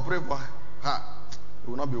of God pray for her, it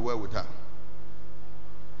will not be well with her.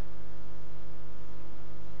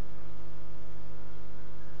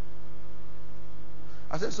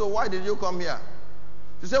 I said, so why did you come here?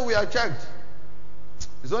 She said, we are checked.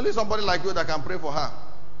 It's only somebody like you that can pray for her.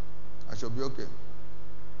 I shall be okay.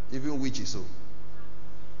 Even witches, so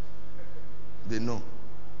they know.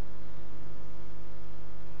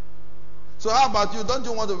 So how about you? Don't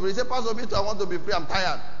you want to be free? Say, Pastor, me too, I want to be free. I'm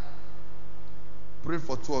tired. Pray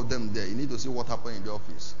for 2 of them there. You need to see what happened in the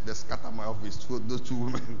office. They scattered my office, those 2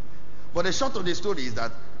 women. But the short of the story is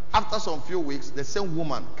that after some few weeks, the same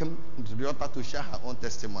woman came to the altar to share her own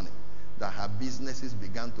testimony that her businesses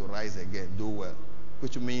began to rise again, do well,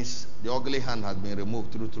 which means the ugly hand has been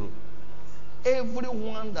removed. True.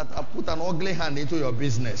 Everyone that has put an ugly hand into your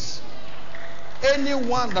business,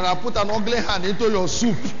 anyone that has put an ugly hand into your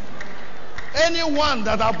soup, anyone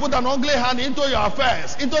that has put an ugly hand into your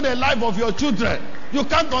affairs, into the life of your children, you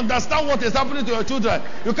can't understand what is happening to your children.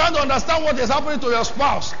 You can't understand what is happening to your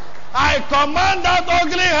spouse. I command that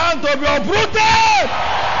ugly hand to be uprooted.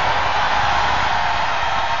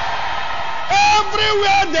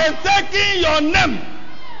 Everywhere they're taking your name,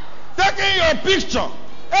 taking your picture,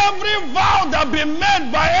 every vow that be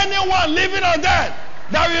made by anyone living or dead,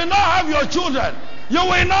 that will not have your children, you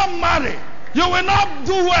will not marry, you will not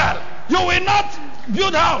do well, you will not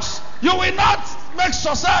build house, you will not make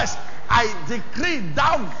success. I decree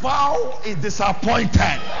that vow is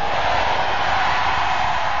disappointed.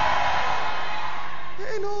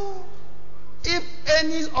 If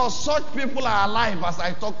any of such people are alive as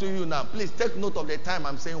I talk to you now, please take note of the time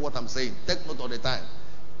I'm saying what I'm saying. Take note of the time.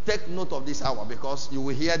 Take note of this hour, because you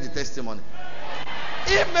will hear the testimony.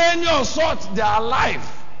 If any of such they are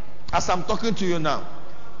alive as I'm talking to you now,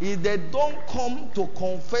 if they don't come to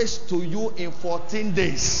confess to you in 14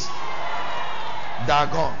 days, they are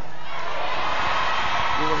gone.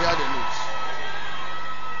 You will hear the news.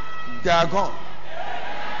 They are gone.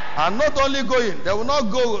 And not only going, they will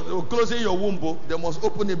not go closing your womb, they must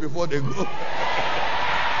open it before they go.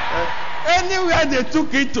 Anywhere they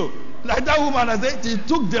took it to, like that woman, I said, she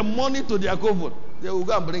took the money to their coven, they will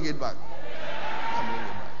go and bring it back.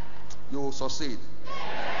 You will succeed.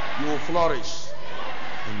 You will flourish.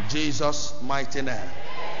 In Jesus' mighty name.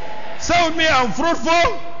 Say with me, I'm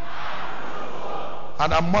fruitful.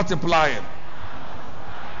 And I'm multiplying.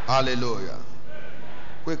 Hallelujah.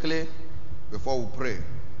 Quickly, before we pray,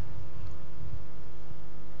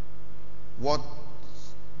 what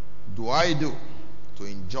do I do to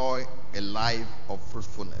enjoy a life of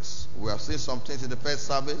fruitfulness? We have seen some things in the first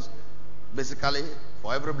service. Basically,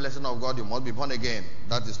 for every blessing of God, you must be born again.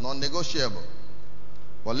 That is non-negotiable.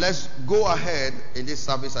 But let's go ahead in this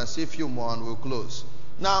service and see a few more and we'll close.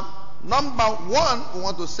 Now, number one, we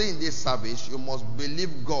want to say in this service, you must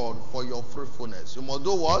believe God for your fruitfulness. You must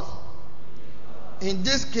do what? In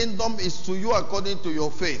this kingdom is to you according to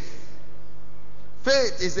your faith.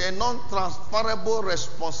 Faith is a non-transferable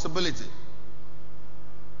responsibility.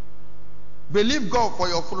 Believe God for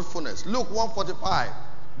your fruitfulness. Luke 1:45.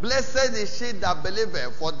 Blessed is she that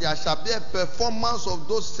believeth, for there shall be a performance of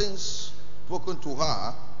those things spoken to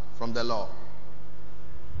her from the Lord.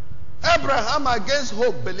 Abraham, against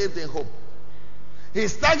hope, believed in hope. He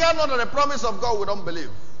staggered not on the promise of God with unbelief.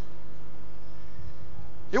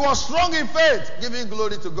 He was strong in faith, giving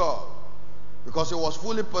glory to God, because he was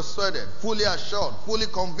fully persuaded, fully assured, fully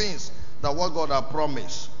convinced that what God had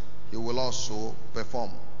promised, he will also perform.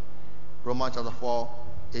 Romans chapter 4,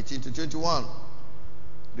 18 to 21.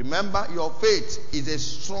 Remember, your faith is a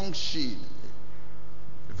strong shield.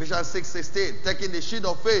 Ephesians 6:16, taking the shield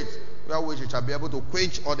of faith, wherewith you shall be able to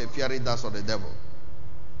quench all the fiery darts of the devil.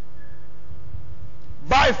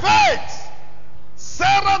 By faith,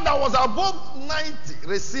 Sarah, that was above 90,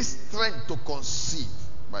 received strength to conceive.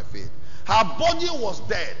 By faith. Her body was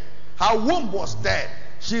dead. Her womb was dead.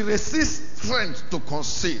 She received strength to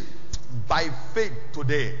conceive. By faith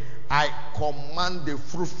today, I command the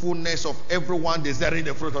fruitfulness of everyone desiring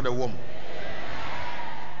the fruit of the womb.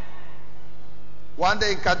 One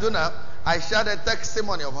day in Kaduna, I shared a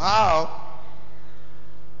testimony of how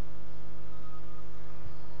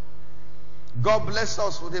God blessed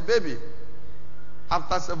us with a baby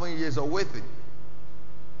after 7 years of waiting.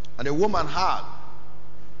 And the woman had.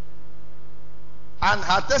 And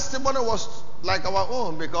her testimony was like our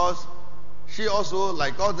own, because she also,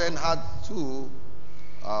 like us then, had 2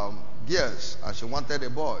 girls, and she wanted a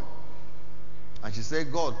boy. And she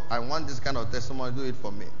said, God, I want this kind of testimony, do it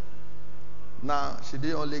for me. Now, she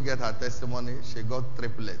didn't only get her testimony, she got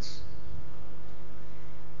triplets.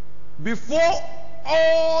 Before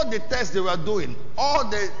all the tests they were doing, all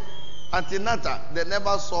the antenatal, they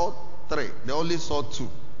never saw 3. They only saw 2.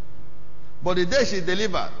 But the day she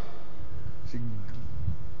delivered,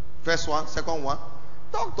 first one, second one,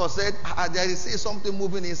 doctor said, there is something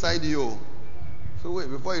moving inside you. So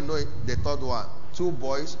wait, before you know it, the third one, 2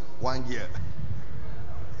 boys, 1 girl.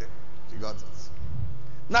 She got it.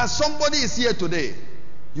 Now somebody is here today.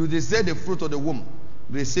 You desire the fruit of the womb.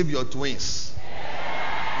 Receive your twins.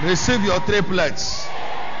 Receive your triplets.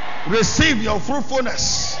 Receive your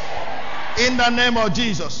fruitfulness. In the name of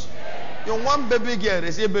Jesus. You want baby girl,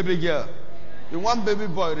 receive baby girl. You want baby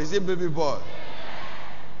boy, receive baby boy.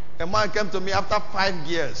 A man came to me after 5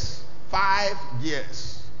 years. 5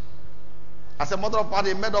 years. As a matter of fact,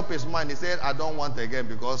 he made up his mind. He said, I don't want again,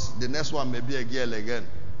 because the next one may be a girl again.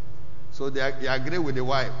 So he agreed with the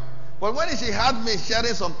wife. But when she had me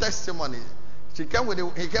sharing some testimony, he came with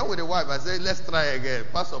the wife. I said, let's try again.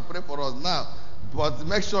 Pastor, pray for us now. But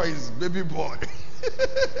make sure it's baby boy.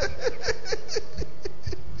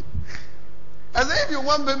 I said, if you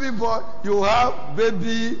want baby boy, you have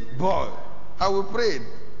baby boy. And we prayed.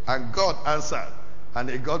 And God answered. And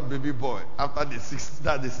he got baby boy. After the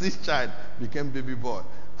sixth child became baby boy.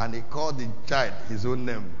 And he called the child his own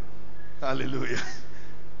name. Hallelujah.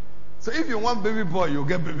 So if you want baby boy, you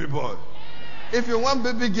get baby boy. If you want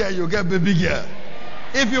baby girl, you get baby girl.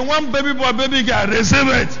 If you want baby boy, baby girl, receive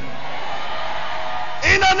it.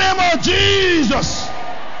 In the name of Jesus.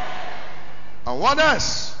 And what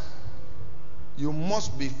else? You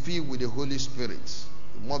must be filled with the Holy Spirit.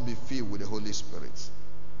 You must be filled with the Holy Spirit.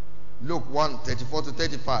 Luke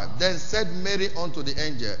 1:34-35. Then said Mary unto the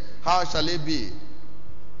angel, how shall it be,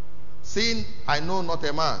 seeing I know not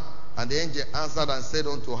a man? And the angel answered and said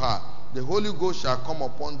unto her, the Holy Ghost shall come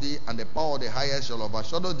upon thee, and the power of the highest shall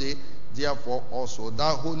overshadow thee. Therefore also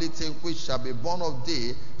that holy thing which shall be born of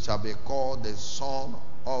thee shall be called the Son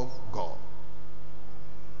of God.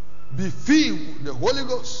 Be filled with the Holy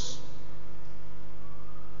Ghost.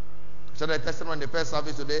 I shared a testimony in the first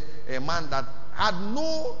service today. A man that had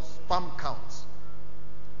no sperm count.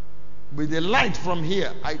 With the light from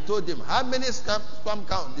here, I told him, how many sperm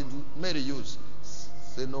count did Mary use?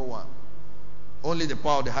 Say no one. Only the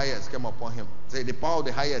power of the highest came upon him. Say the power of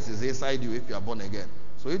the highest is inside you if you are born again.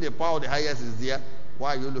 So if the power of the highest is there,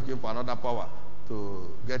 why are you looking for another power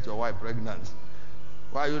to get your wife pregnant?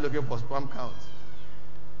 Why are you looking for sperm count?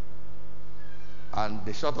 And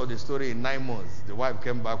the short of the story, in 9 months, the wife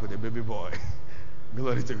came back with a baby boy.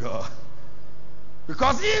 Glory to God.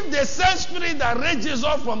 Because if the same spirit that raises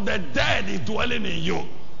up from the dead is dwelling in you,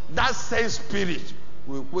 that same spirit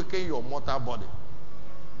will quicken your mortal body.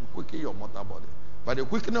 Will quicken your mortal body. By the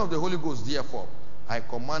quickening of the Holy Ghost, therefore, I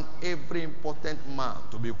command every important man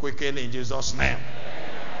to be quickened in Jesus' name.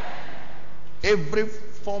 Every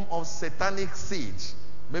form of satanic siege,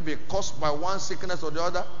 maybe caused by one sickness or the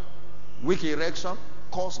other, weak erection,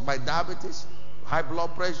 caused by diabetes, high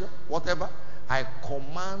blood pressure, whatever, I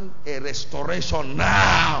command a restoration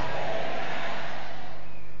now.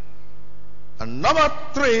 And number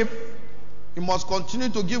 3, you must continue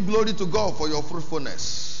to give glory to God for your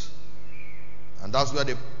fruitfulness. And that's where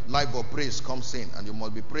the life of praise comes in, and you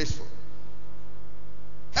must be praiseful.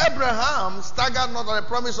 Abraham staggered not at the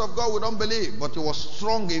promise of God with unbelief, but he was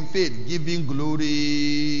strong in faith, giving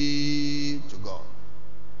glory to God.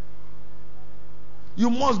 You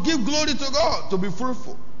must give glory to God to be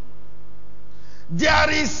fruitful. There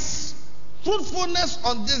is fruitfulness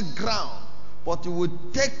on this ground, but it will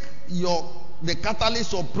take the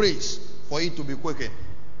catalyst of praise for it to be quickened.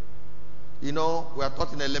 You know, we are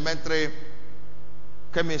taught in elementary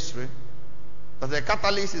chemistry that the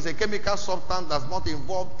catalyst is a chemical substance that's not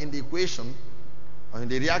involved in the equation or in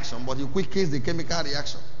the reaction, but it quickens the chemical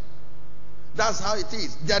reaction. That's how it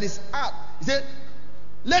is. There is art. He said,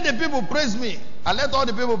 let the people praise me, and let all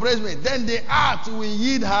the people praise me. Then the art will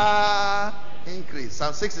yield her increase.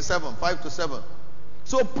 Psalm 67, 5-7.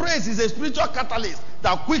 So praise is a spiritual catalyst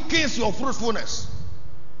that quickens your fruitfulness.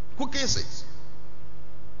 Quickens it.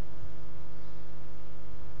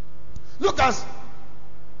 Look at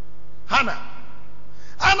Hannah.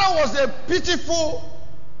 Hannah was a pitiful,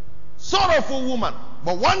 sorrowful woman.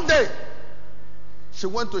 But one day, she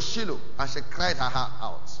went to Shiloh and she cried her heart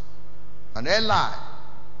out. And Eli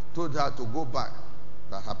told her to go back,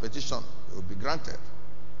 that her petition would be granted.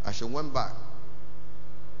 And she went back.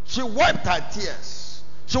 She wiped her tears.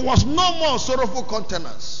 She was no more sorrowful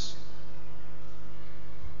countenance.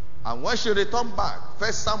 And when she returned back,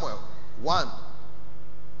 1 Samuel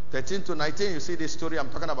 1:13-19, you see the story I'm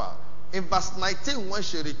talking about. In verse 19, when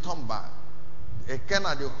she returned back,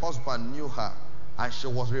 Elkanah, the husband, knew her, and she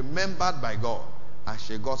was remembered by God, and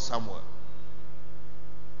she got Samuel.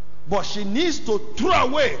 But she needs to throw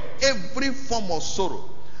away every form of sorrow.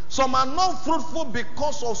 Some are not fruitful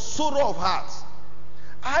because of sorrow of heart.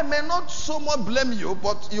 I may not so much blame you,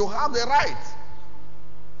 but you have the right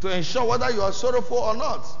to ensure whether you are sorrowful or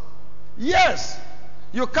not. Yes,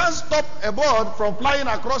 you can't stop a bird from flying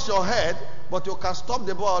across your head, but you can stop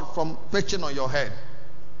the bird from perching on your head.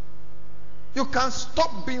 You can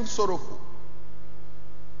stop being sorrowful.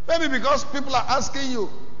 Maybe because people are asking you.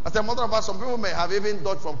 As a matter of fact, some people may have even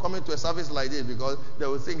dodged from coming to a service like this because they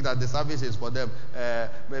will think that the service is for them.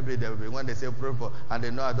 Maybe they will be, when they say pray for and they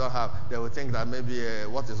know I don't have, they will think that maybe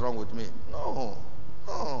what is wrong with me. No.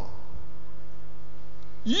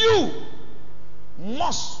 You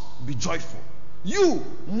must be joyful. You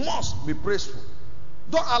must be praiseful.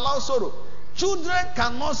 Don't allow sorrow. Children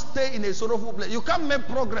cannot stay in a sorrowful place. You can't make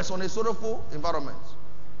progress on a sorrowful environment.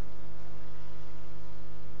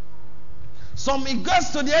 Some it gets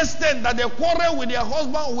to the extent that they quarrel with their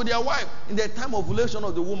husband or with their wife in the time of ovulation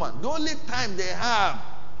of the woman. The only time they have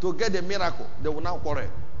to get the miracle, they will now quarrel.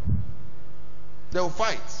 They will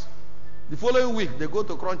fight. The following week, they go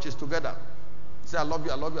to crunches together. Say, I love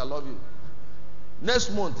you, I love you, I love you.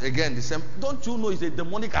 Next month, again, the same. Don't you know it's a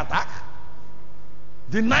demonic attack?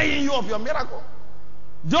 Denying you of your miracle.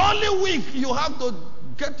 The only week you have to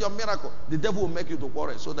get your miracle, the devil will make you to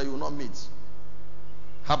quarrel so that you will not meet.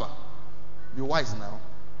 Haba. Be wise now.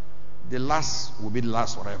 The last will be the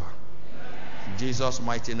last forever. In Jesus'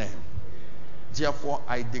 mighty name. Therefore,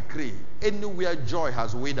 I decree, anywhere joy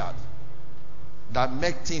has withered, that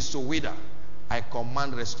make things to wither, I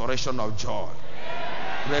command restoration of joy.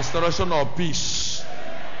 Restoration of peace.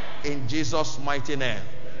 In Jesus' mighty name.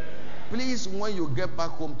 Please, when you get back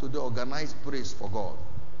home today, organize praise for God.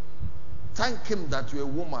 Thank Him that you're a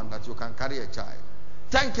woman, that you can carry a child.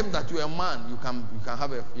 Thank Him that you're a man, you can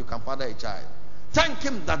father a child. Thank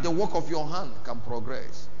Him that the work of your hand can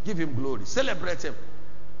progress. Give Him glory. Celebrate Him.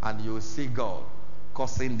 And you will see God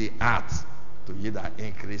causing the earth to yield an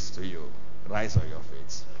increase to you. Rise on your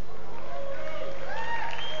feet.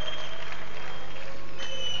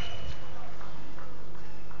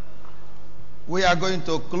 We are going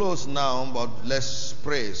to close now, but let's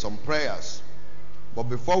pray some prayers. But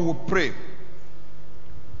before we pray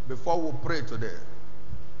today,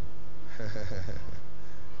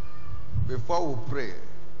 before we pray,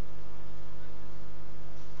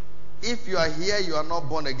 if you are here, you are not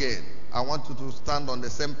born again, I want you to stand on the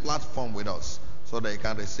same platform with us so that you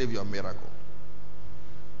can receive your miracle.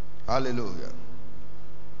 Hallelujah.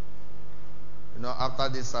 You know, after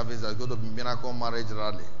this service, there's going to be miracle marriage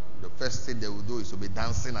rally. The first thing they will do is to be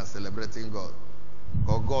dancing and celebrating God.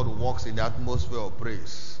 Because God walks in the atmosphere of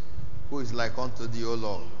praise. Who is like unto thee, O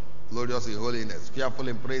Lord, glorious in holiness, fearful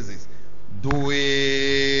in praises,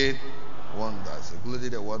 doing wonders,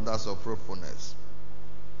 including the wonders of fruitfulness.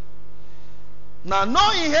 Now,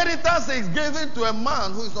 no inheritance is given to a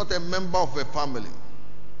man who is not a member of a family.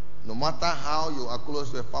 No matter how you are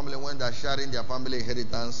close to a family, when they are sharing their family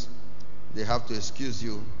inheritance, they have to excuse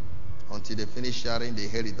you until they finish sharing the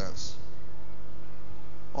inheritance.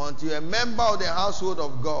 Until you're a member of the household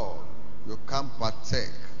of God, you can't partake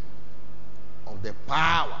of the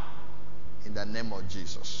power in the name of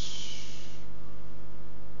Jesus.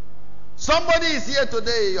 Somebody is here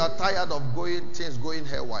today, you are tired of things going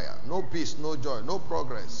haywire. No peace, no joy, no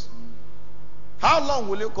progress. How long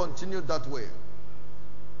will you continue that way?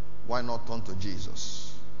 Why not turn to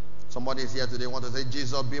Jesus? Somebody is here today, want to say,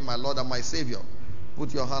 Jesus, be my Lord and my Savior.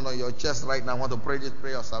 Put your hand on your chest right now. I want to pray this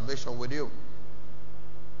prayer of salvation with you.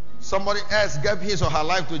 Somebody else gave his or her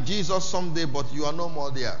life to Jesus someday, but you are no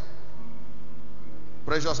more there.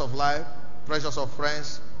 Pressures of life, pressures of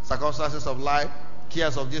friends, circumstances of life,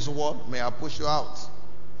 cares of this world may have pushed you out.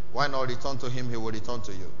 Why not return to him? He will return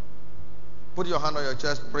to you. Put your hand on your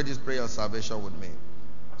chest. Pray this prayer of salvation with me.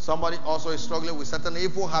 Somebody also is struggling with certain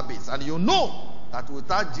evil habits, and you know that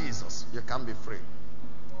without Jesus, you can't be free.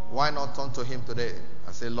 Why not turn to him today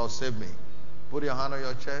and say, Lord, save me? Put your hand on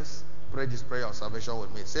your chest. Pray this prayer of salvation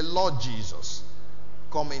with me. Say, Lord Jesus,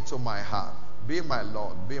 come into my heart. Be my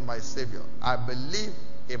Lord. Be my Savior. I believe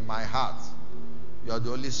in my heart you are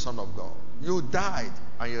the only Son of God. You died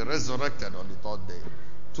and you resurrected on the third day.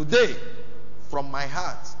 Today, from my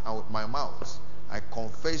heart and with my mouth, I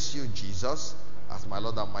confess you, Jesus, as my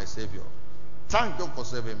Lord and my Savior. Thank you for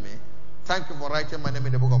saving me. Thank you for writing my name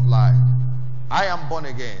in the book of life. I am born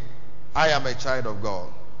again. I am a child of God,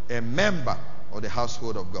 a member of the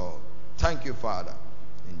household of God. Thank you, Father,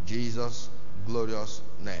 in Jesus' glorious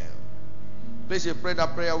name. Please, you pray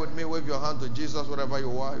that prayer with me. Wave your hand to Jesus wherever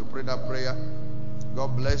you are. You pray that prayer.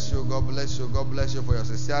 God bless you. God bless you. God bless you for your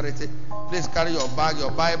sincerity. Please carry your bag,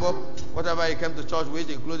 your Bible, whatever you came to church with,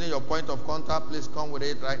 including your point of contact. Please come with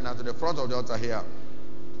it right now to the front of the altar here.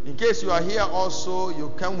 In case you are here also,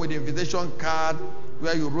 you come with the invitation card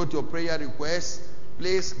where you wrote your prayer request.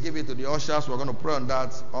 Please give it to the ushers. We're going to pray on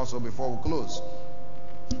that also before we close.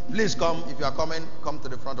 Please come. If you are coming, come to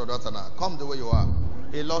the front of the altar now. Come the way you are.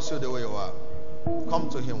 He loves you the way you are. Come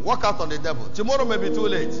to him. Walk out on the devil. Tomorrow may be too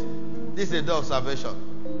late. This is a day of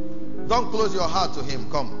salvation. Don't close your heart to him.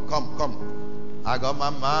 Come, come, come. I got my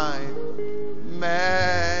mind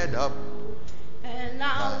made up. And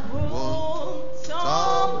I won't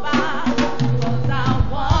turn back. 'Cause I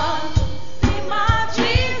want to see my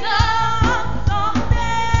Jesus someday.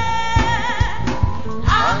 I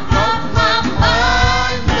got my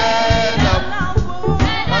mind made up.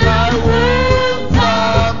 And I won't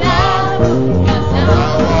turn back. 'Cause I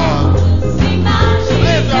want to see my Jesus.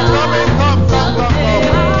 Please, you're coming. Come, come, come,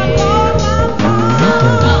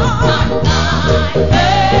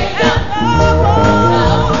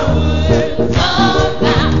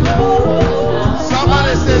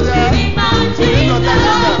 Somebody say that.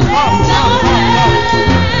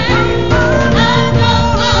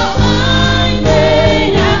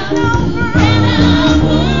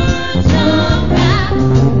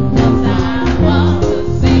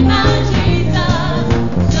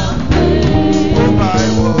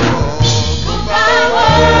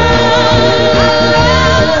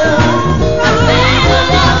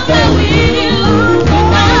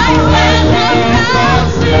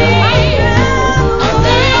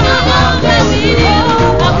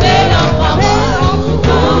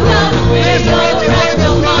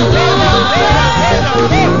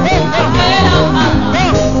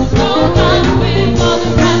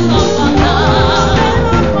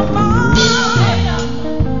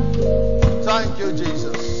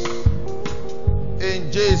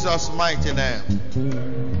 Jesus' mighty name.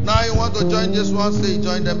 Now you want to join this one, say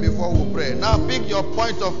join them before we pray. Now pick your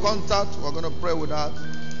point of contact. We're going to pray with that.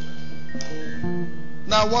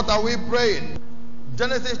 Now what are we praying?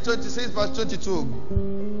 Genesis 26 verse 22.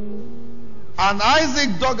 And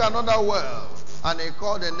Isaac dug another well, and he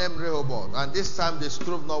called the name Rehoboth. And this time they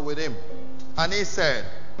strove not with him. And he said,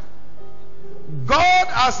 God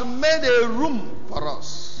has made a room for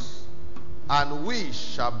us, and we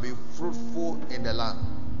shall be fruitful in the land.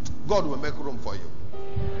 God will make room for you.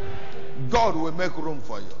 God will make room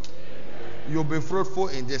for you. You'll be fruitful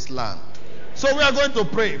in this land. So we are going to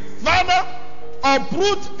pray. Father,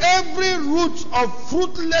 uproot every root of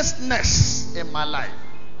fruitlessness in my life,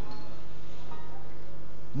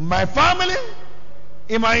 my family,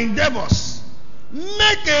 in my endeavors.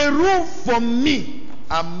 Make a room for me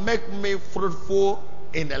and make me fruitful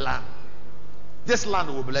in the land. This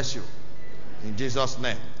land will bless you. In Jesus'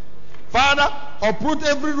 name. Father, uproot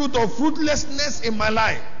every root of fruitlessness in my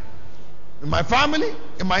life, in my family,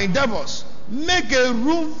 in my endeavors. Make a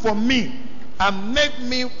room for me and make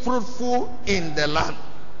me fruitful in the land.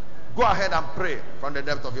 Go ahead and pray from the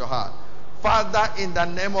depth of your heart. Father, in the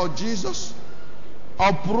name of Jesus,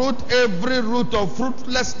 uproot every root of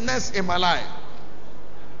fruitlessness in my life.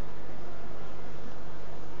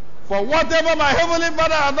 For whatever my heavenly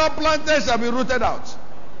Father has not planted shall be rooted out.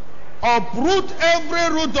 Uproot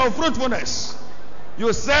every root of fruitfulness.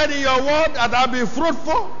 You said in your word that I'll be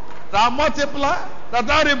fruitful, that I'll multiply, that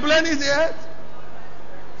I'll replenish the earth.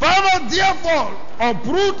 Father, therefore,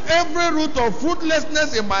 uproot every root of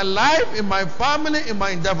fruitlessness in my life, in my family, in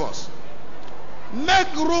my endeavors.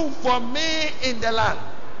 Make room for me in the land.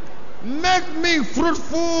 Make me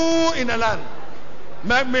fruitful in the land.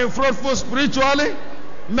 Make me fruitful spiritually.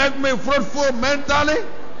 Make me fruitful mentally.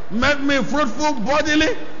 Make me fruitful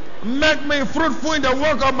bodily. Make me fruitful in the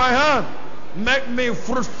work of my hand. Make me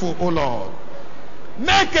fruitful, O Lord.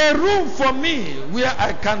 Make a room for me where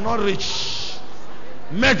I cannot reach.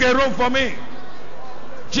 Make a room for me.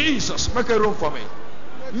 Jesus, make a room for me.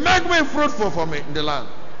 Make me fruitful for me in the land.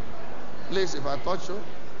 Please, if I touch you,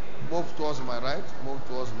 move towards my right, move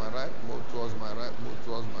towards my right, move towards my right, move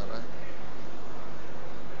towards my right.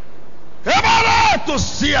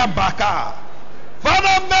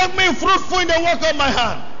 Father, make me fruitful in the work of my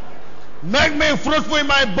hand. Make me fruitful in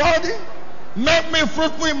my body. Make me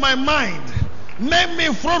fruitful in my mind. Make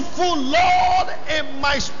me fruitful, Lord, in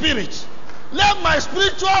my spirit. Let my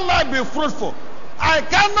spiritual life be fruitful. I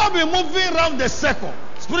cannot be moving around the circle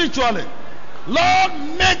spiritually. Lord,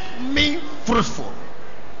 make me fruitful.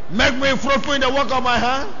 Make me fruitful in the work of my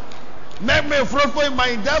hand. Make me fruitful in my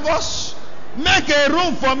endeavors. Make a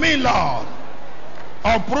room for me, Lord.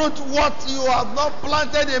 Uproot what you have not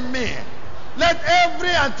planted in me. Let every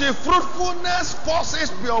anti-fruitfulness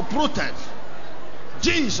forces be uprooted.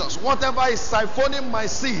 Jesus, whatever is siphoning my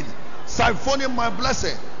seed, siphoning my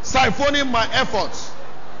blessing, siphoning my efforts,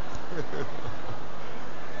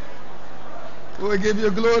 we give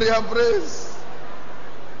you glory and praise.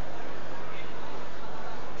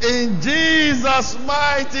 In Jesus'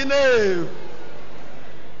 mighty name.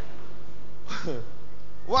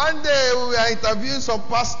 One day we were interviewing some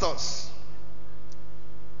pastors,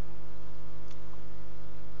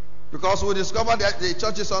 because we discovered that the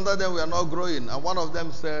churches under them were not growing. And one of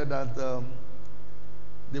them said that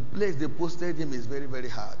the place they posted him is very, very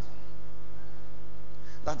hard.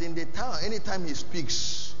 That in the town, anytime he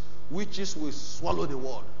speaks, witches will swallow the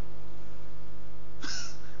word.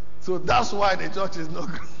 So that's why the church is not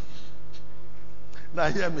growing. Now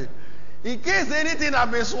hear me. In case anything has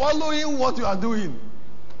been swallowing what you are doing,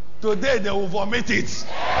 today they will vomit it.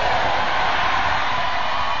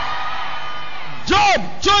 Job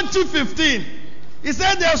 20:15. He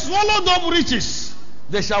said they have swallowed up riches,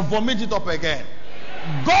 they shall vomit it up again.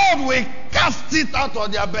 God will cast it out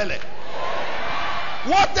of their belly.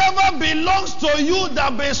 Whatever belongs to you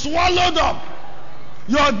that be swallowed up,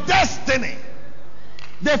 your destiny,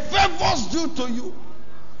 the favors due to you,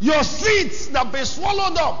 your seeds that be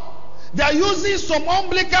swallowed up, they are using some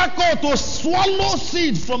umbilical cord to swallow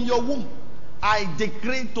seed from your womb. I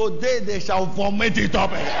decree today they shall vomit it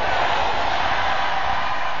up again.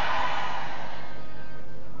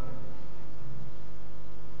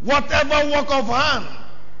 Whatever work of hand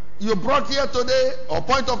you brought here today, or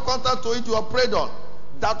point of contact to it you have prayed on,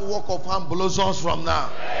 that work of hand blossoms from now.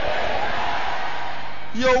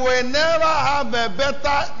 You will never have a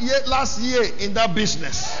better year last year in that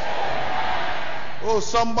business. Oh,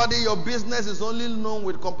 somebody, your business is only known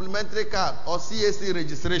with complimentary card or CAC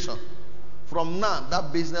registration. From now,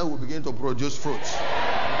 that business will begin to produce fruits.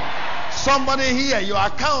 Somebody here, your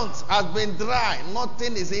account has been dry.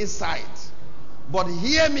 Nothing is inside. But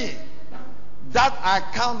hear me, that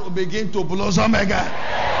account will begin to blossom again.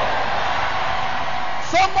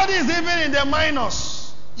 Somebody is even in the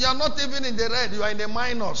minus. You are not even in the red, you are in the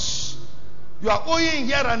minus. You are owing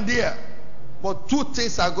here and there. But two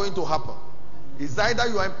things are going to happen. It's either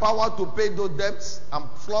you are empowered to pay those debts and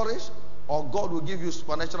flourish, or God will give you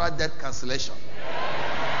supernatural debt cancellation.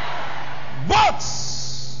 But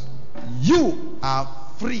you are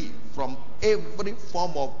free from every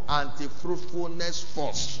form of anti-fruitfulness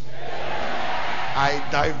force. I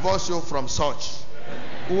divorce you from such.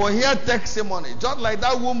 We will hear testimony. Just like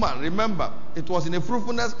that woman, remember, It was in a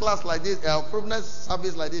fruitfulness class like this, a fruitfulness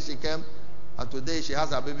service like this she came, and today she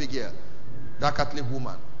has a baby girl, that Catholic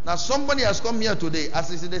woman. Now somebody has come here today,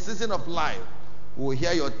 as it's in the season of life, we will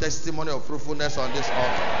hear your testimony of fruitfulness on this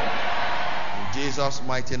altar. In Jesus'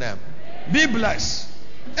 mighty name. Be blessed.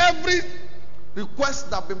 Every request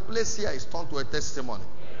that has been placed here is turned to a testimony.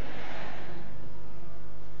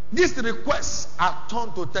 These requests are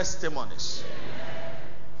turned to testimonies.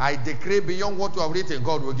 I decree beyond what you have written,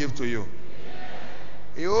 God will give to you.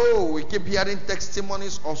 Oh, we keep hearing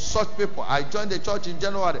testimonies of such people. I joined the church in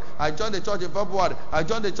January. I joined the church in February. I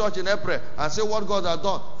joined the church in April. And say what God has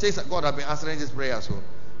done. Says that God has been answering these prayers. So,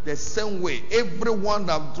 the same way, everyone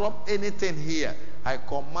that dropped anything here, I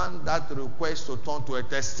command that request to turn to a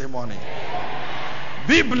testimony.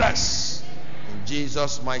 Be blessed. In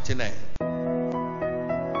Jesus' mighty name.